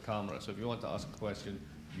benefit of the camera. So if you want to ask a question,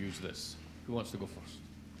 use this. Who wants to go first?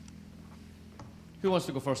 Who wants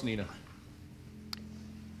to go first, Nina?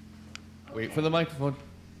 Wait for the microphone.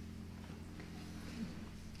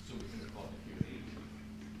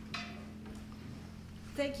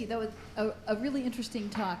 Thank you. That was a really interesting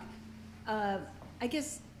talk. I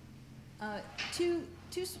guess two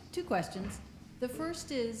questions. The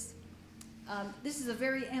first is, this is a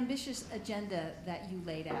very ambitious agenda that you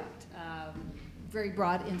laid out, very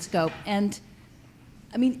broad in scope. And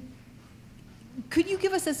I mean, could you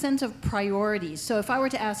give us a sense of priorities? So if I were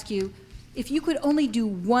to ask you, if you could only do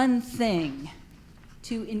one thing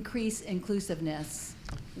to increase inclusiveness,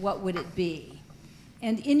 what would it be?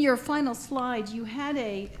 And in your final slide, you had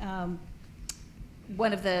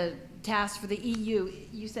one of the tasks for the EU,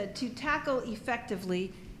 you said to tackle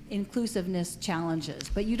effectively inclusiveness challenges.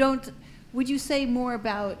 But you don't, would you say more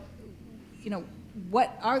about,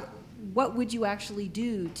 what would you actually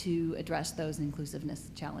do to address those inclusiveness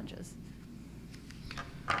challenges?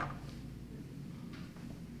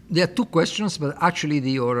 There are two questions, but actually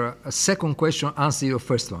your second question answers your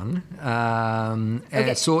first one.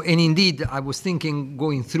 Okay. So, and indeed, I was thinking,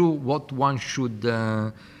 going through what one should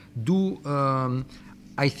do.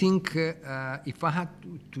 I think if I had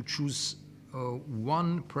to choose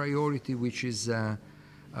one priority, which is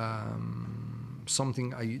something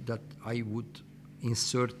that I would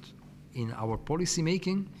insert in our policy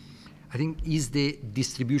making, I think is the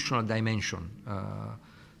distributional dimension.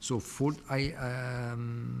 So for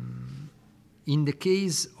in the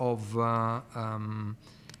case of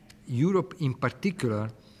Europe in particular,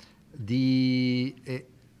 we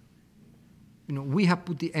have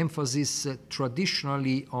put the emphasis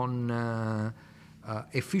traditionally on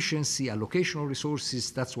efficiency, allocation of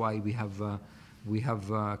resources. That's why we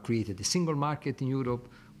have created a single market in Europe.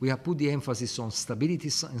 We have put the emphasis on stability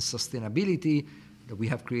and sustainability. We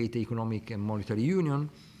have created economic and monetary union,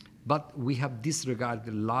 but we have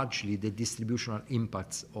disregarded largely the distributional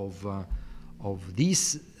impacts of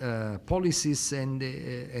these policies and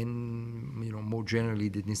more generally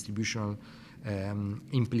the distributional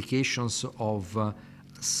implications of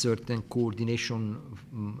certain coordination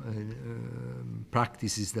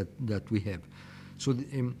practices that we have. So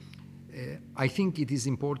I think it is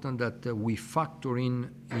important that we factor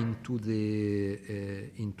into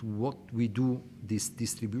what we do this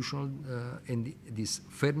distributional and these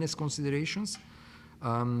fairness considerations.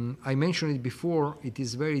 I mentioned it before. It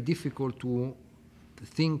is very difficult to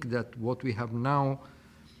think that what we have now,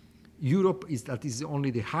 Europe is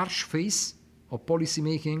only the harsh face of policy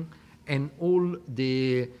making, and all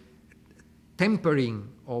the tempering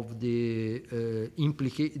of the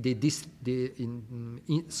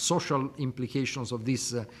social implications of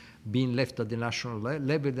this being left at the national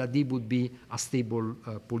level, that it would be a stable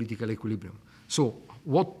political equilibrium. So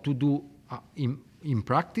what to do in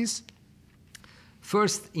practice?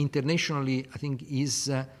 First, internationally, I think is,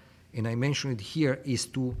 and I mentioned it here, is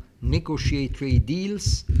to negotiate trade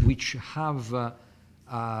deals which have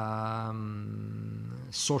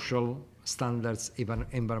social standards,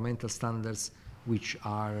 environmental standards, which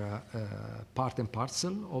are part and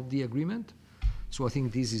parcel of the agreement. So I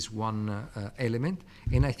think this is one element.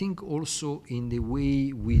 And I think also in the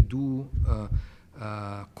way we do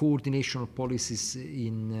coordination of policies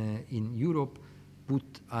in Europe,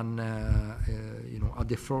 put at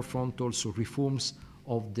the forefront also reforms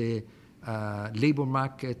of the labor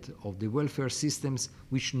market, of the welfare systems,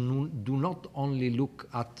 which do not only look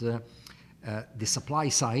at the supply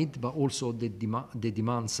side, but also the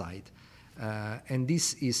demand side. And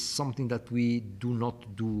this is something that we do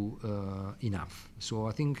not do enough. So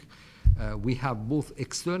I think we have both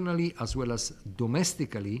externally as well as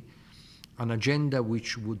domestically an agenda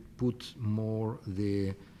which would put more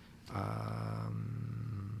the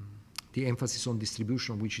emphasis on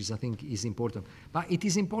distribution, which is, I think, is important. But it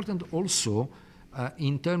is important also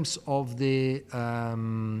in terms of the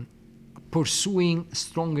pursuing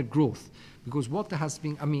stronger growth. Because what has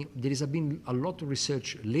been, there has been a lot of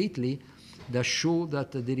research lately that show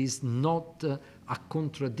that there is not a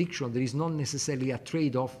contradiction, there is not necessarily a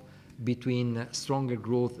trade-off between stronger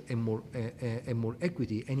growth and more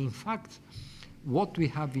equity. And in fact, what we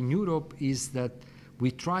have in Europe is that we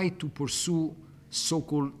try to pursue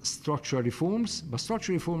so-called structural reforms, but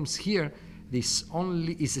structural reforms here, this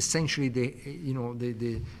only is essentially the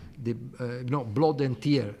blood and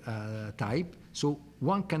tear type. So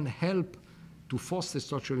one can help to foster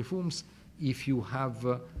structural reforms if you have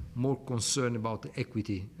more concern about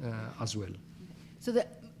equity as well. So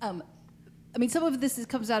some of this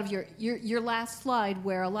comes out of your last slide,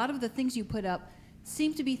 where a lot of the things you put up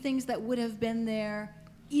seem to be things that would have been there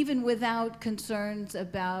even without concerns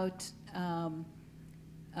about how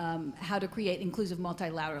to create inclusive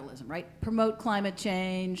multilateralism, right? Promote climate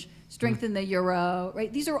change, strengthen the euro,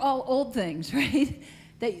 right? These are all old things, right?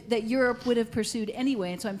 that Europe would have pursued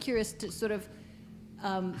anyway. And so I'm curious to sort of,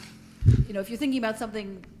 if you're thinking about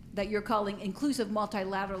something that you're calling inclusive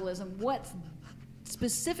multilateralism, what's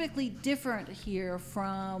specifically different here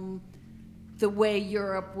from the way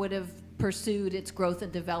Europe would have pursued its growth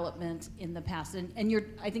and development in the past? And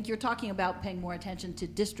I think you're talking about paying more attention to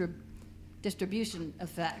distribution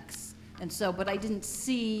effects. And so, but I didn't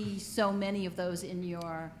see so many of those in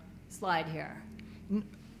your slide here.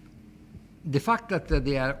 The fact that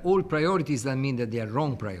they are all priorities doesn't mean that they are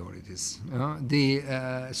wrong priorities.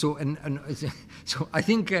 So I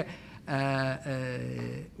think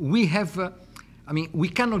we have, we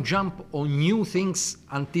cannot jump on new things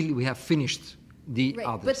until we have finished the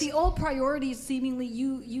others. But the old priorities, seemingly,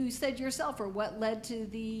 you said yourself, are what led to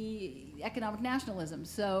the economic nationalism.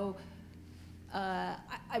 So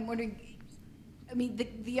I'm wondering,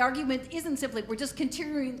 the argument isn't simply we're just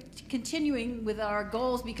continuing with our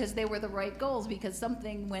goals because they were the right goals because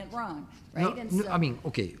something went wrong, right?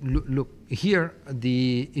 Okay. Look here.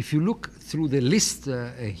 If you look through the list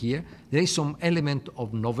here, there is some element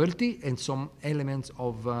of novelty and some elements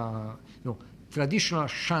of traditional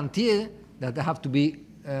chantier that have to be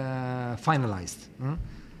finalized.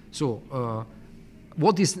 So,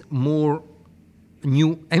 what is more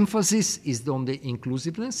new emphasis is on the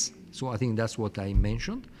inclusiveness. So I think that's what I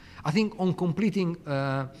mentioned. I think on completing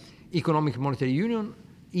economic monetary union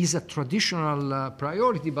is a traditional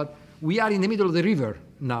priority, but we are in the middle of the river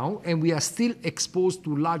now, and we are still exposed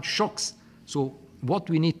to large shocks. So what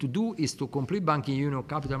we need to do is to complete banking union,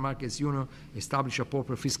 capital markets union, establish a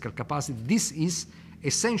proper fiscal capacity. This is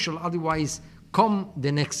essential, otherwise come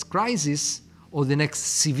the next crisis or the next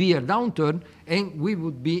severe downturn, and we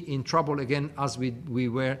would be in trouble again as we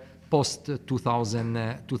were post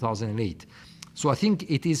 2008. So I think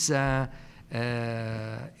it is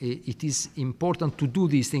important to do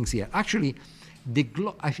these things here. Actually,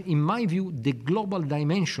 in my view, the global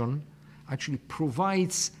dimension actually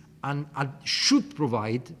provides should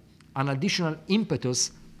provide an additional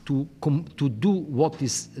impetus to do what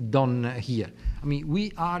is done here. I mean,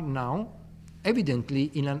 we are now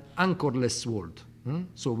evidently in an anchorless world.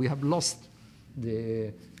 So we have lost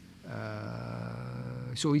the.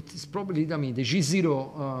 So it's probably, I mean, the G0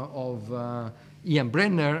 of Ian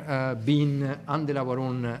Brenner being under our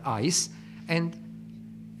own eyes, and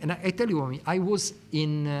I tell you, I mean, I was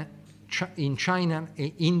in China,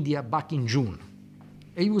 India back in June.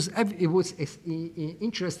 It was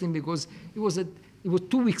interesting because it was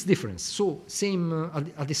 2 weeks difference, so same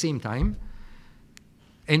at the same time.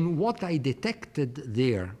 And what I detected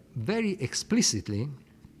there very explicitly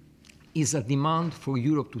is a demand for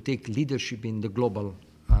Europe to take leadership in the global,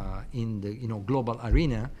 global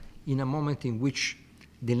arena, in a moment in which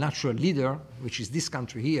the natural leader, which is this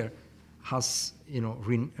country here, has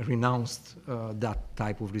renounced that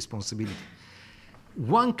type of responsibility.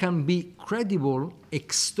 One can be credible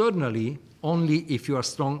externally only if you are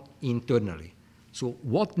strong internally. So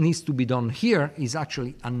what needs to be done here is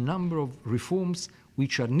actually a number of reforms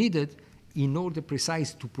which are needed in order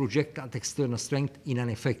precisely to project that external strength in an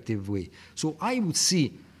effective way. So I would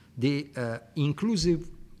see the inclusive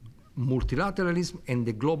multilateralism and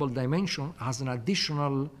the global dimension as an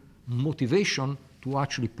additional motivation to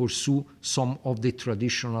actually pursue some of the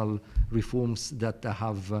traditional reforms that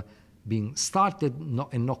have been started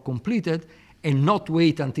and not completed, and not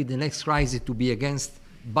wait until the next crisis to be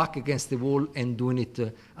back against the wall and doing it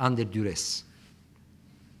under duress.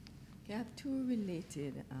 I have two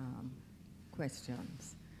related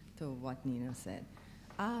questions to what Nina said.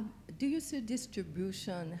 Do you see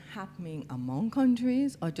distribution happening among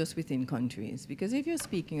countries or just within countries? Because if you're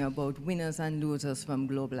speaking about winners and losers from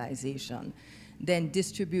globalization, then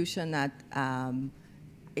distribution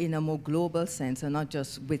in a more global sense and not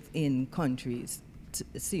just within countries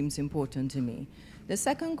seems important to me. The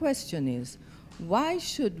second question is, why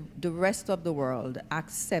should the rest of the world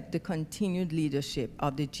accept the continued leadership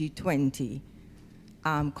of the G20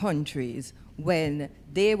 countries when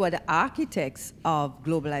they were the architects of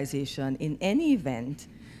globalization in any event?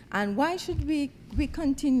 And why should we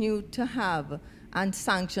continue to have and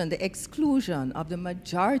sanction the exclusion of the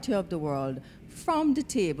majority of the world from the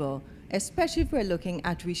table, especially if we're looking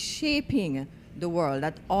at reshaping the world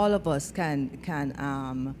that all of us can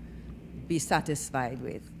be satisfied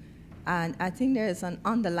with? And I think there is an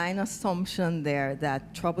underlying assumption there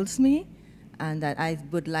that troubles me, and that I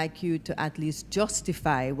would like you to at least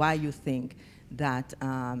justify why you think that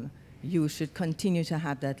you should continue to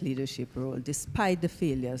have that leadership role despite the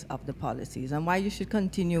failures of the policies, and why you should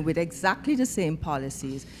continue with exactly the same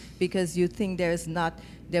policies because you think there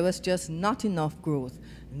was just not enough growth,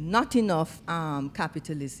 not enough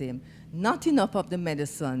capitalism, not enough of the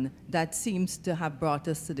medicine that seems to have brought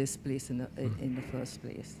us to this place in the first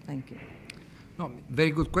place. Thank you. No,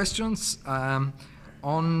 very good questions.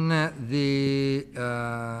 On the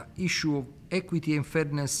issue of equity and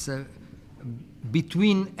fairness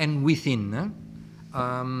between and within,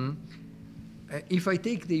 if I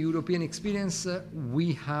take the European experience,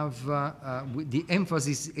 we have the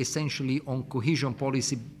emphasis essentially on cohesion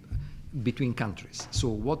policy between countries. So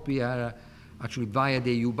what we are actually via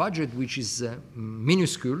the EU budget, which is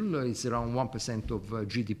minuscule, it's around 1% of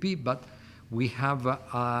GDP, but we have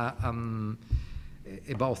about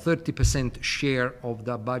 30% share of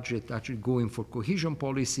the budget actually going for cohesion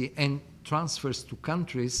policy and transfers to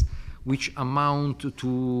countries which amount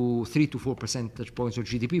to 3 to 4 percentage points of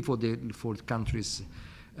GDP for countries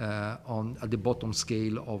at the bottom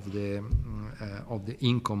scale of the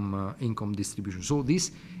income distribution. So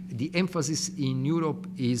the emphasis in Europe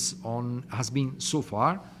has been so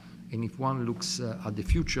far, and if one looks at the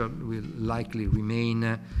future, will likely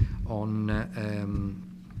remain on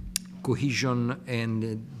cohesion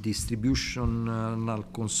and distributional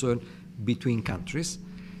concern between countries.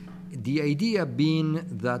 The idea being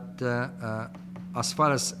that as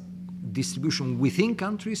far as distribution within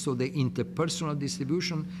countries, so the interpersonal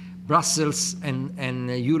distribution, Brussels and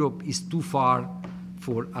Europe is too far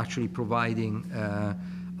for actually providing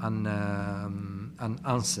an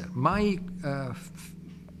answer.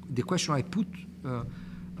 The question I put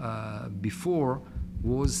before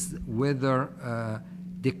was whether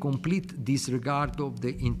the complete disregard of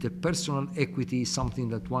the interpersonal equity is something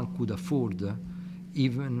that one could afford,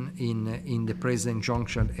 even in the present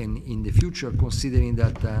juncture and in the future, considering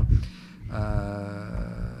that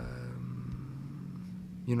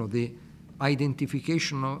the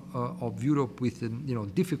identification of Europe with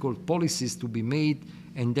difficult policies to be made,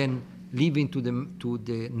 and then leaving to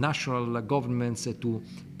the national governments to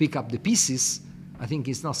pick up the pieces, I think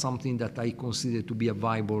is not something that I consider to be a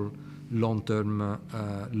viable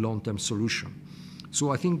long-term solution.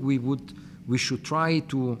 So I think we should try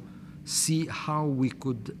to see how we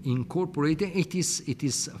could incorporate it. It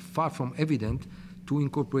is far from evident to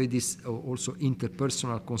incorporate this also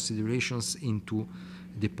interpersonal considerations into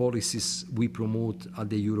the policies we promote at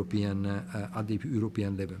the European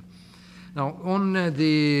level. Now, on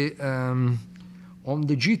the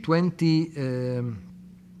G20,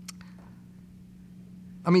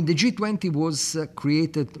 the G20 was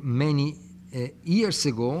created many years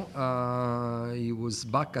ago. It was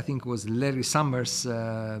back, I think it was Larry Summers,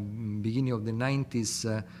 beginning of the 90s,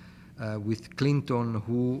 with Clinton,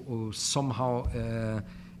 who somehow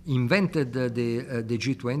invented the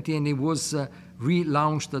G20, and it was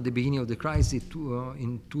relaunched at the beginning of the crisis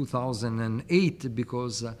in 2008,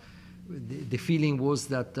 because the feeling was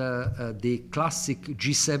that the classic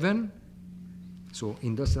G7, so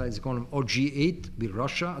industrialized economy, or G8 with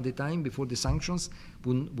Russia at the time before the sanctions,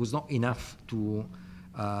 was not enough to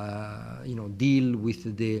deal with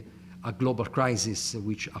a global crisis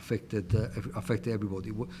which affected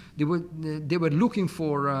everybody. They were looking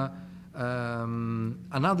for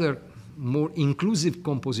another more inclusive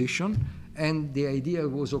composition, and the idea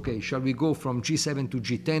was, okay, shall we go from G7 to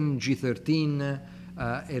G10, G13,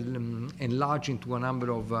 enlarge into a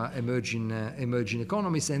number of emerging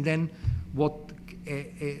economies, and then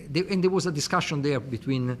and there was a discussion there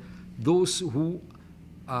between those who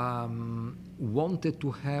wanted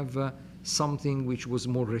to have something which was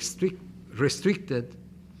more restricted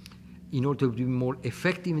in order to be more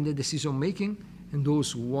effective in the decision making, and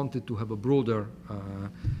those who wanted to have a broader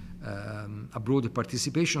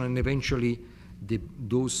participation, and eventually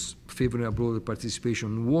those favoring a broader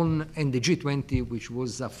participation won, and the G20, which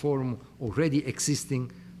was a forum already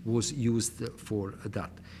existing, was used for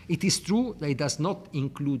that. It is true that it does not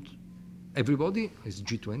include everybody, as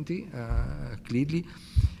G20, clearly.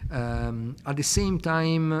 At the same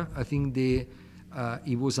time, I think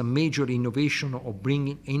it was a major innovation of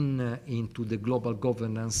bringing into the global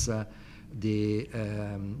governance the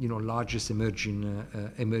largest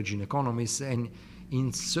emerging economies, and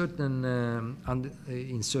in certain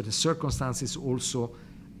circumstances also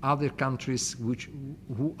other countries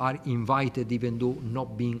who are invited, even though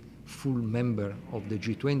not being full member of the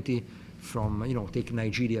G20, from take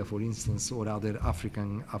Nigeria for instance, or other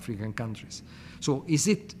African countries. So is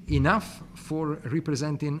it enough for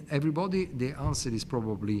representing everybody? The answer is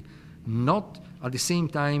probably not. At the same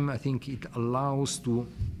time, I think it allows to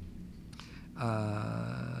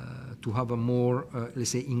have a more,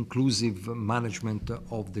 let's say, inclusive management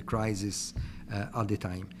of the crisis at the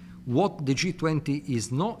time. What the G20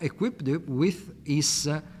 is not equipped with is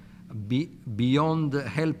beyond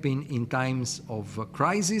helping in times of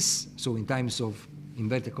crisis, so in times of,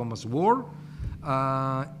 inverted commas, war,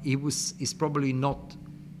 is probably not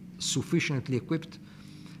sufficiently equipped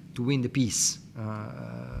to win the peace.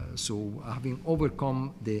 So having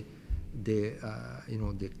overcome the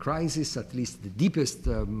crisis, at least the deepest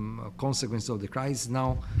consequence of the crisis,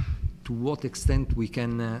 now to what extent we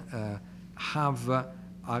can have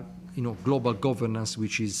a global governance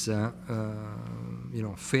which is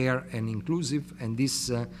fair and inclusive, and this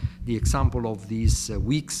the example of these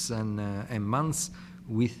weeks and months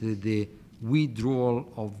with the withdrawal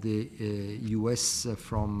of the US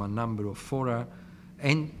from a number of fora,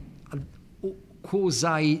 and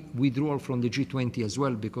quasi withdrawal from the G20 as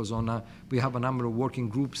well, because we have a number of working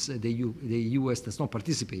groups. The US does not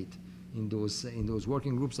participate in those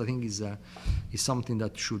working groups. I think is something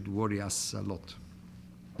that should worry us a lot.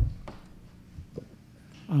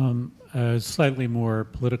 A slightly more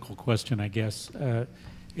political question, I guess.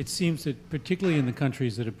 It seems that particularly in the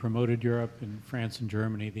countries that have promoted Europe, in France and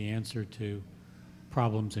Germany, the answer to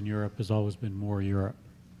problems in Europe has always been more Europe.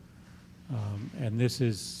 And this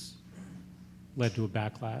has led to a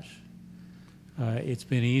backlash. It's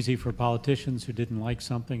been easy for politicians who didn't like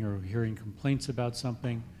something or hearing complaints about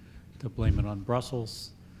something to blame it on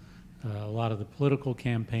Brussels. A lot of the political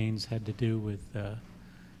campaigns had to do with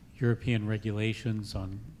European regulations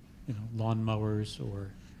on lawn mowers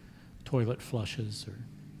or toilet flushes or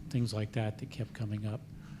things like that kept coming up.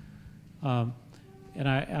 And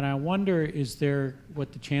I wonder, is there,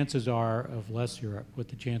 what the chances are of less Europe, what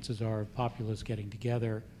the chances are of populists getting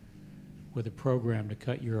together with a program to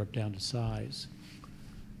cut Europe down to size,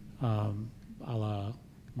 a la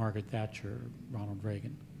Margaret Thatcher, Ronald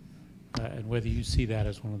Reagan, and whether you see that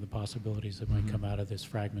as one of the possibilities that might come out of this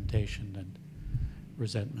fragmentation and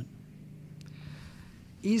resentment.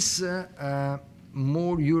 Is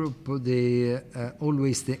more Europe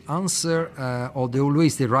always the answer, or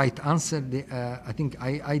always the right answer? I think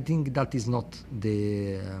that is not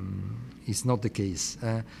the case.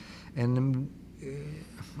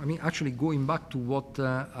 I mean, actually, going back to what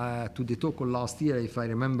to the talk of last year, if I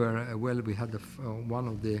remember well, we had one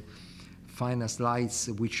of the final slides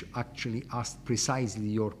which actually asked precisely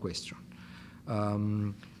your question.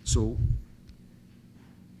 So,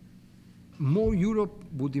 more Europe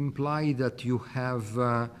would imply that you have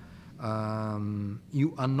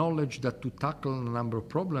you acknowledge that to tackle a number of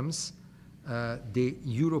problems, the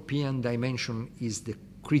European dimension is the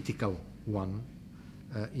critical one.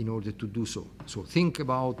 In order to do so. So think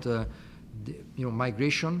about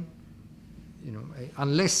migration.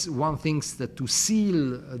 Unless one thinks that to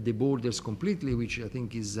seal the borders completely, which I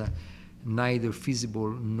think is neither feasible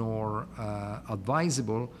nor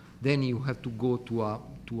advisable, then you have to go to a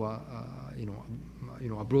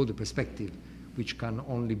broader perspective, which can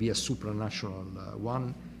only be a supranational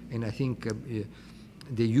one. And I think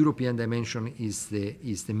the European dimension is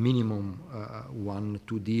the minimum one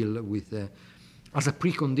to deal with. As a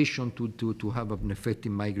precondition to have an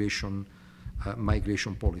effective migration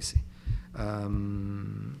policy.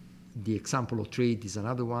 The example of trade is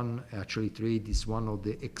another one. Actually, trade is one of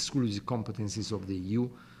the exclusive competencies of the EU.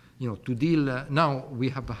 To deal, now we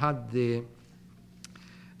have had the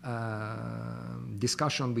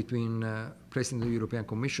discussion between President of the European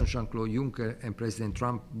Commission, Jean-Claude Juncker, and President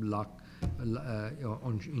Trump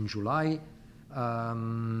in July.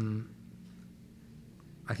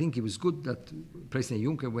 I think it was good that President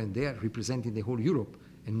Juncker went there representing the whole Europe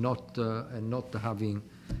and not having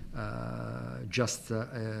just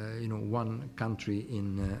one country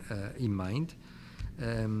in mind.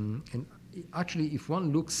 And actually, if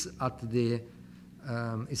one looks at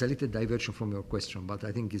it's a little diversion from your question, but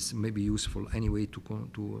I think it's maybe useful anyway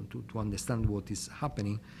to understand what is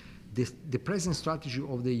happening. The present strategy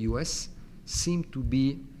of the US seemed to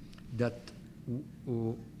be that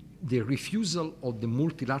the refusal of the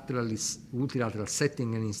multilateral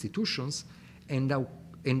setting and institutions and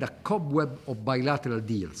a cobweb of bilateral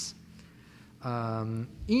deals.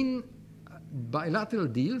 In bilateral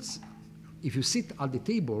deals, if you sit at the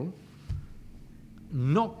table,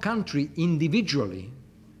 no country individually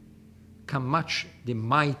can match the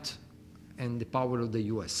might and the power of the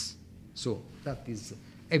US. So that is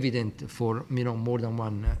evident for more than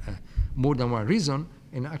one reason.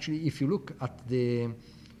 And actually, if you look at the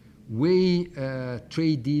way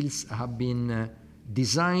trade deals have been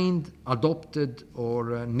designed, adopted,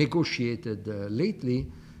 or negotiated lately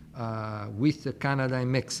with Canada and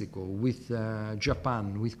Mexico, with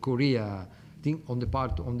Japan, with Korea, I think on the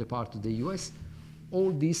part of the US,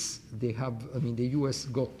 all this they have. I mean, the US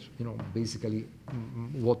got basically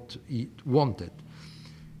what it wanted.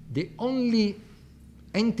 The only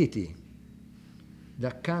entity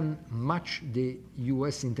that can match the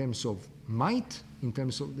US in terms of might, in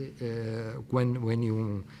terms of the when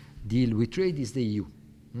you deal with trade, is the EU.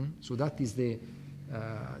 So that is the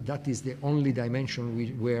only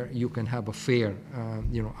dimension where you can have a fair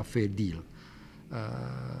a fair deal.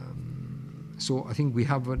 So I think we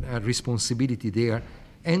have a responsibility there,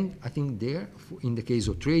 and I think there, in the case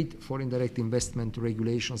of trade, foreign direct investment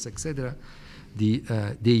regulations, etc., the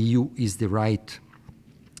EU is the right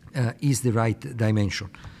dimension.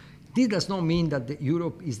 This does not mean that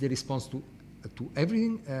Europe is the response to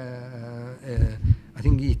everything. I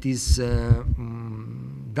think it is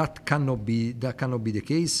that cannot be the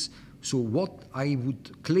case. So what I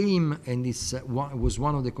would claim, and this was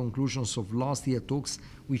one of the conclusions of last year's talks,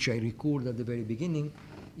 which I recalled at the very beginning,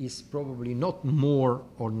 is probably not more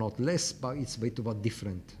or not less, but it's a bit of a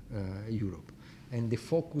different Europe, and the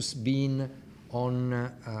focus being on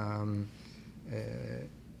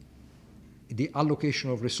the allocation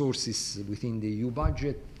of resources within the EU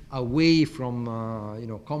budget, away from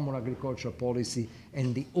common agricultural policy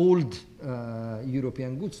and the old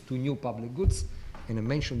European goods to new public goods. And I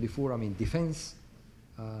mentioned before, I mean, defense,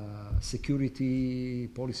 security,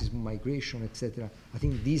 policies, migration, etc. I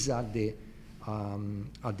think these are the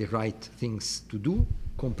right things to do.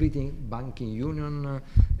 Completing banking union,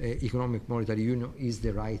 economic monetary union is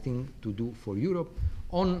the right thing to do for Europe.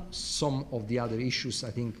 On some of the other issues,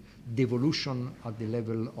 I think devolution at the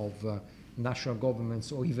level of national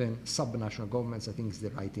governments or even sub-national governments, I think is the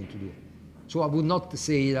right thing to do. So I would not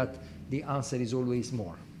say that the answer is always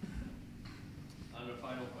more. And a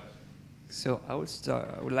final question. So I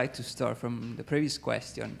would like to start from the previous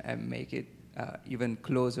question and make it even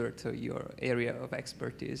closer to your area of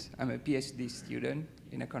expertise. I'm a PhD student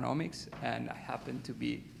in economics, and I happen to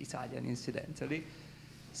be Italian, incidentally.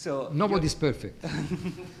 So nobody's perfect.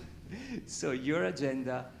 So your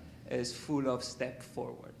agenda is full of step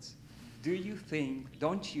forwards. Don't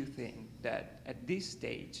you think that at this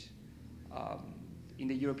stage, in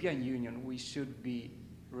the European Union, we should be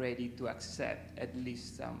ready to accept at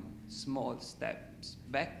least some small steps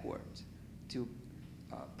backwards to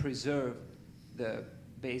preserve the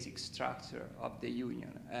basic structure of the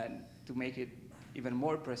Union? And to make it even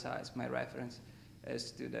more precise, my reference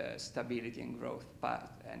is to the Stability and Growth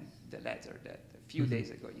Pact and the letter that a few days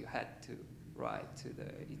ago you had to write to the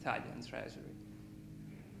Italian Treasury.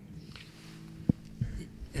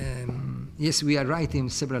 Yes, we are writing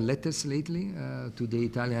several letters lately to the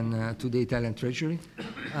Italian Treasury.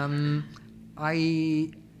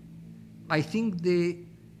 I think the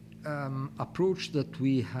approach that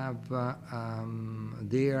we have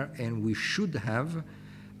there and we should have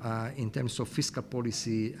in terms of fiscal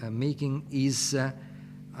policy making is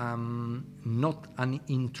not an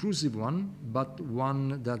intrusive one, but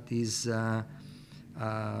one that is,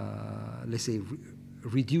 let's say,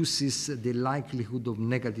 reduces the likelihood of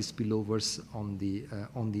negative spillovers on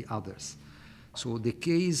the others. So the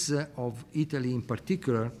case of Italy in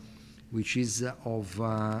particular, which is of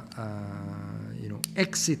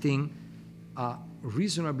exiting a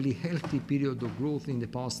reasonably healthy period of growth in the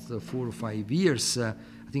past 4 or 5 years, I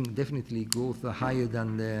think definitely growth higher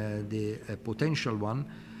than the potential one,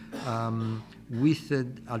 with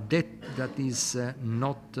a debt that is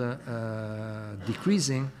not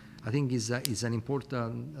decreasing, I think is an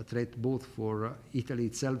important threat both for Italy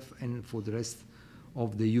itself and for the rest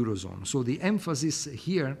of the Eurozone. So the emphasis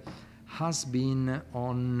here has been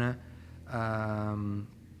on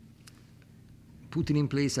putting in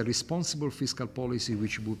place a responsible fiscal policy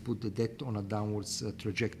which would put the debt on a downwards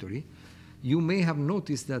trajectory. You may have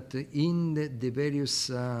noticed that in the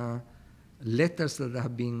various letters that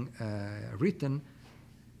have been written,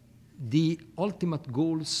 the ultimate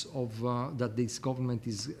goals of that this government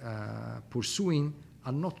is pursuing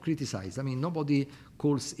are not criticized. I mean, nobody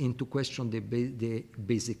calls into question the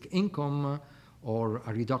basic income or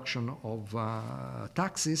a reduction of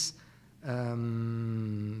taxes,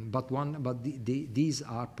 but these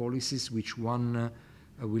are policies which one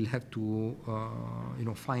will have to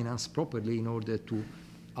finance properly in order to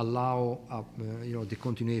allow the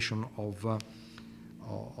continuation of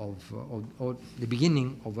the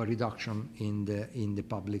beginning of a reduction in the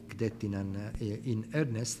public debt in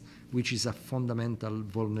earnest, which is a fundamental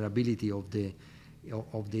vulnerability of the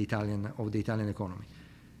Italian economy.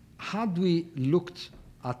 Had we looked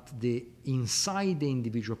at the inside the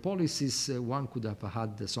individual policies, one could have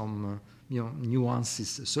had some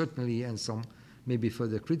nuances certainly, and some maybe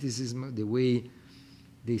further criticism. The way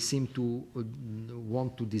they seem to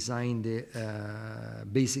want to design the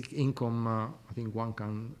basic income, I think one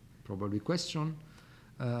can probably question.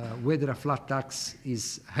 Whether a flat tax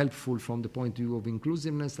is helpful from the point of view of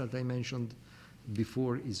inclusiveness that I mentioned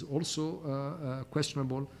before is also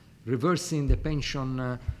questionable. Reversing the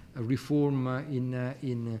pension reform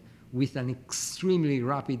with an extremely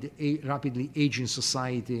rapidly aging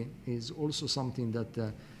society is also something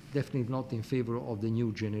that definitely not in favor of the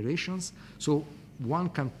new generations. So one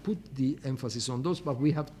can put the emphasis on those, but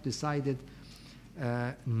we have decided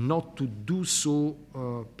not to do so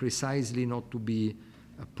precisely, not to be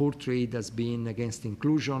portrayed as being against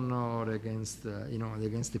inclusion or against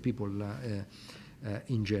against the people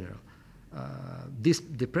in general.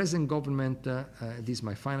 The present government, this is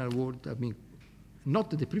my final word, I mean, not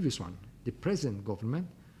the previous one, the present government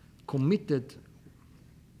committed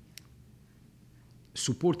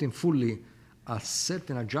supporting fully a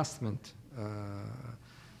certain adjustment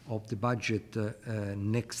of the budget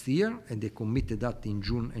next year, and they committed that in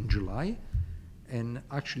June and July, and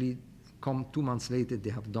actually 2 months later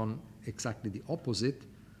they have done exactly the opposite.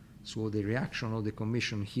 So the reaction of the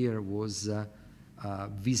Commission here was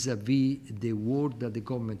vis-a-vis the word that the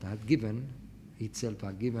government had given,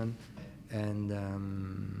 and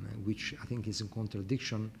which I think is in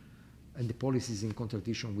contradiction, and the policy is in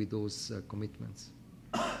contradiction with those commitments.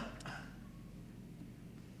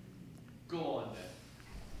 Go on then.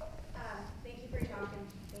 Thank you for your talk and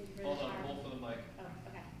thank you for Hold the on, time. hold for the mic. Oh,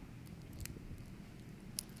 okay.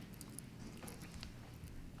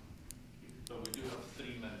 So we do have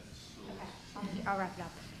 3 minutes. So Okay, I'll wrap it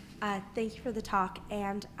up. Thank you for the talk.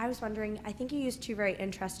 And I was wondering, I think you used two very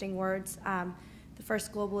interesting words. The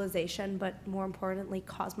first, globalization, but more importantly,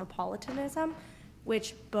 cosmopolitanism,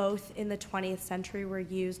 which both in the 20th century were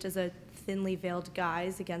used as a thinly veiled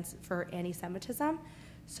guise for anti-Semitism.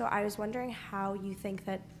 So I was wondering how you think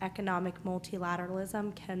that economic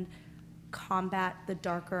multilateralism can combat the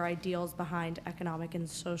darker ideals behind economic and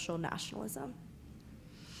social nationalism.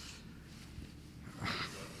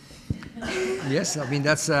 Yes, I mean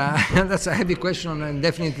that's that's a heavy question, and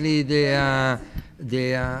definitely the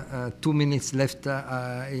 2 minutes left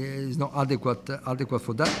is not adequate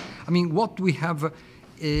for that. I mean, what we have,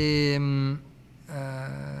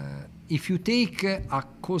 if you take a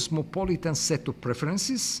cosmopolitan set of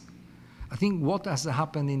preferences, I think what has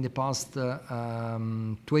happened in the past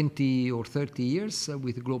 20 or 30 years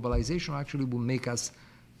with globalization actually will make us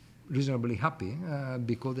reasonably happy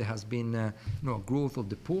because there has been a growth of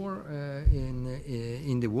the poor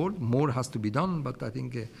in the world. More has to be done, but I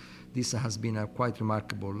think this has been a quite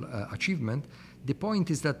remarkable achievement. The point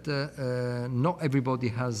is that not everybody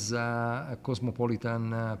has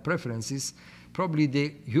cosmopolitan preferences. Probably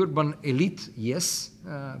the urban elite, yes,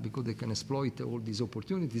 because they can exploit all these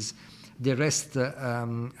opportunities. The rest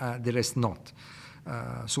not.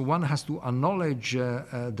 So one has to acknowledge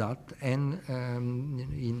that, and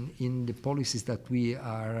in the policies that we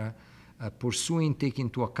are pursuing, take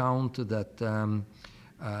into account that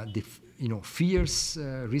the fears,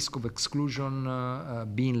 risk of exclusion,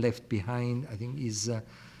 being left behind, I think is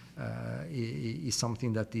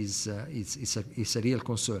something that is a real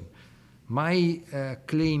concern. My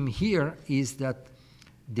claim here is that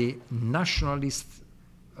the nationalist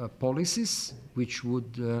policies, which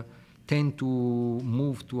would tend to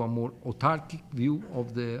move to a more autarkic view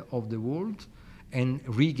of the world and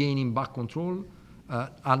regaining back control,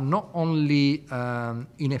 are not only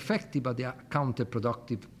ineffective, but they are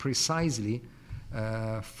counterproductive precisely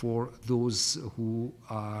for those who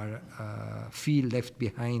feel left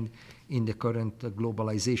behind in the current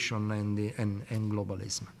globalization and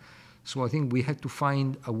globalism. So I think we have to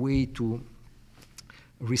find a way to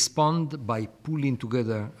respond by pulling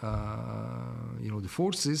together, the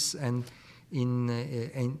forces, and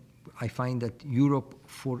I find that Europe,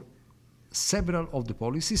 for several of the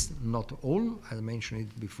policies, not all, I mentioned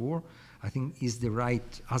it before, I think has the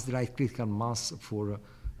right critical mass for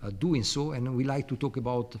doing so, and we like to talk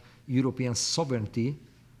about European sovereignty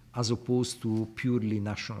as opposed to purely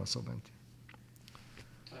national sovereignty.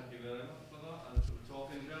 Thank you very much for that, and for the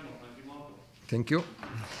talk in general. Thank you, Marco. Thank you.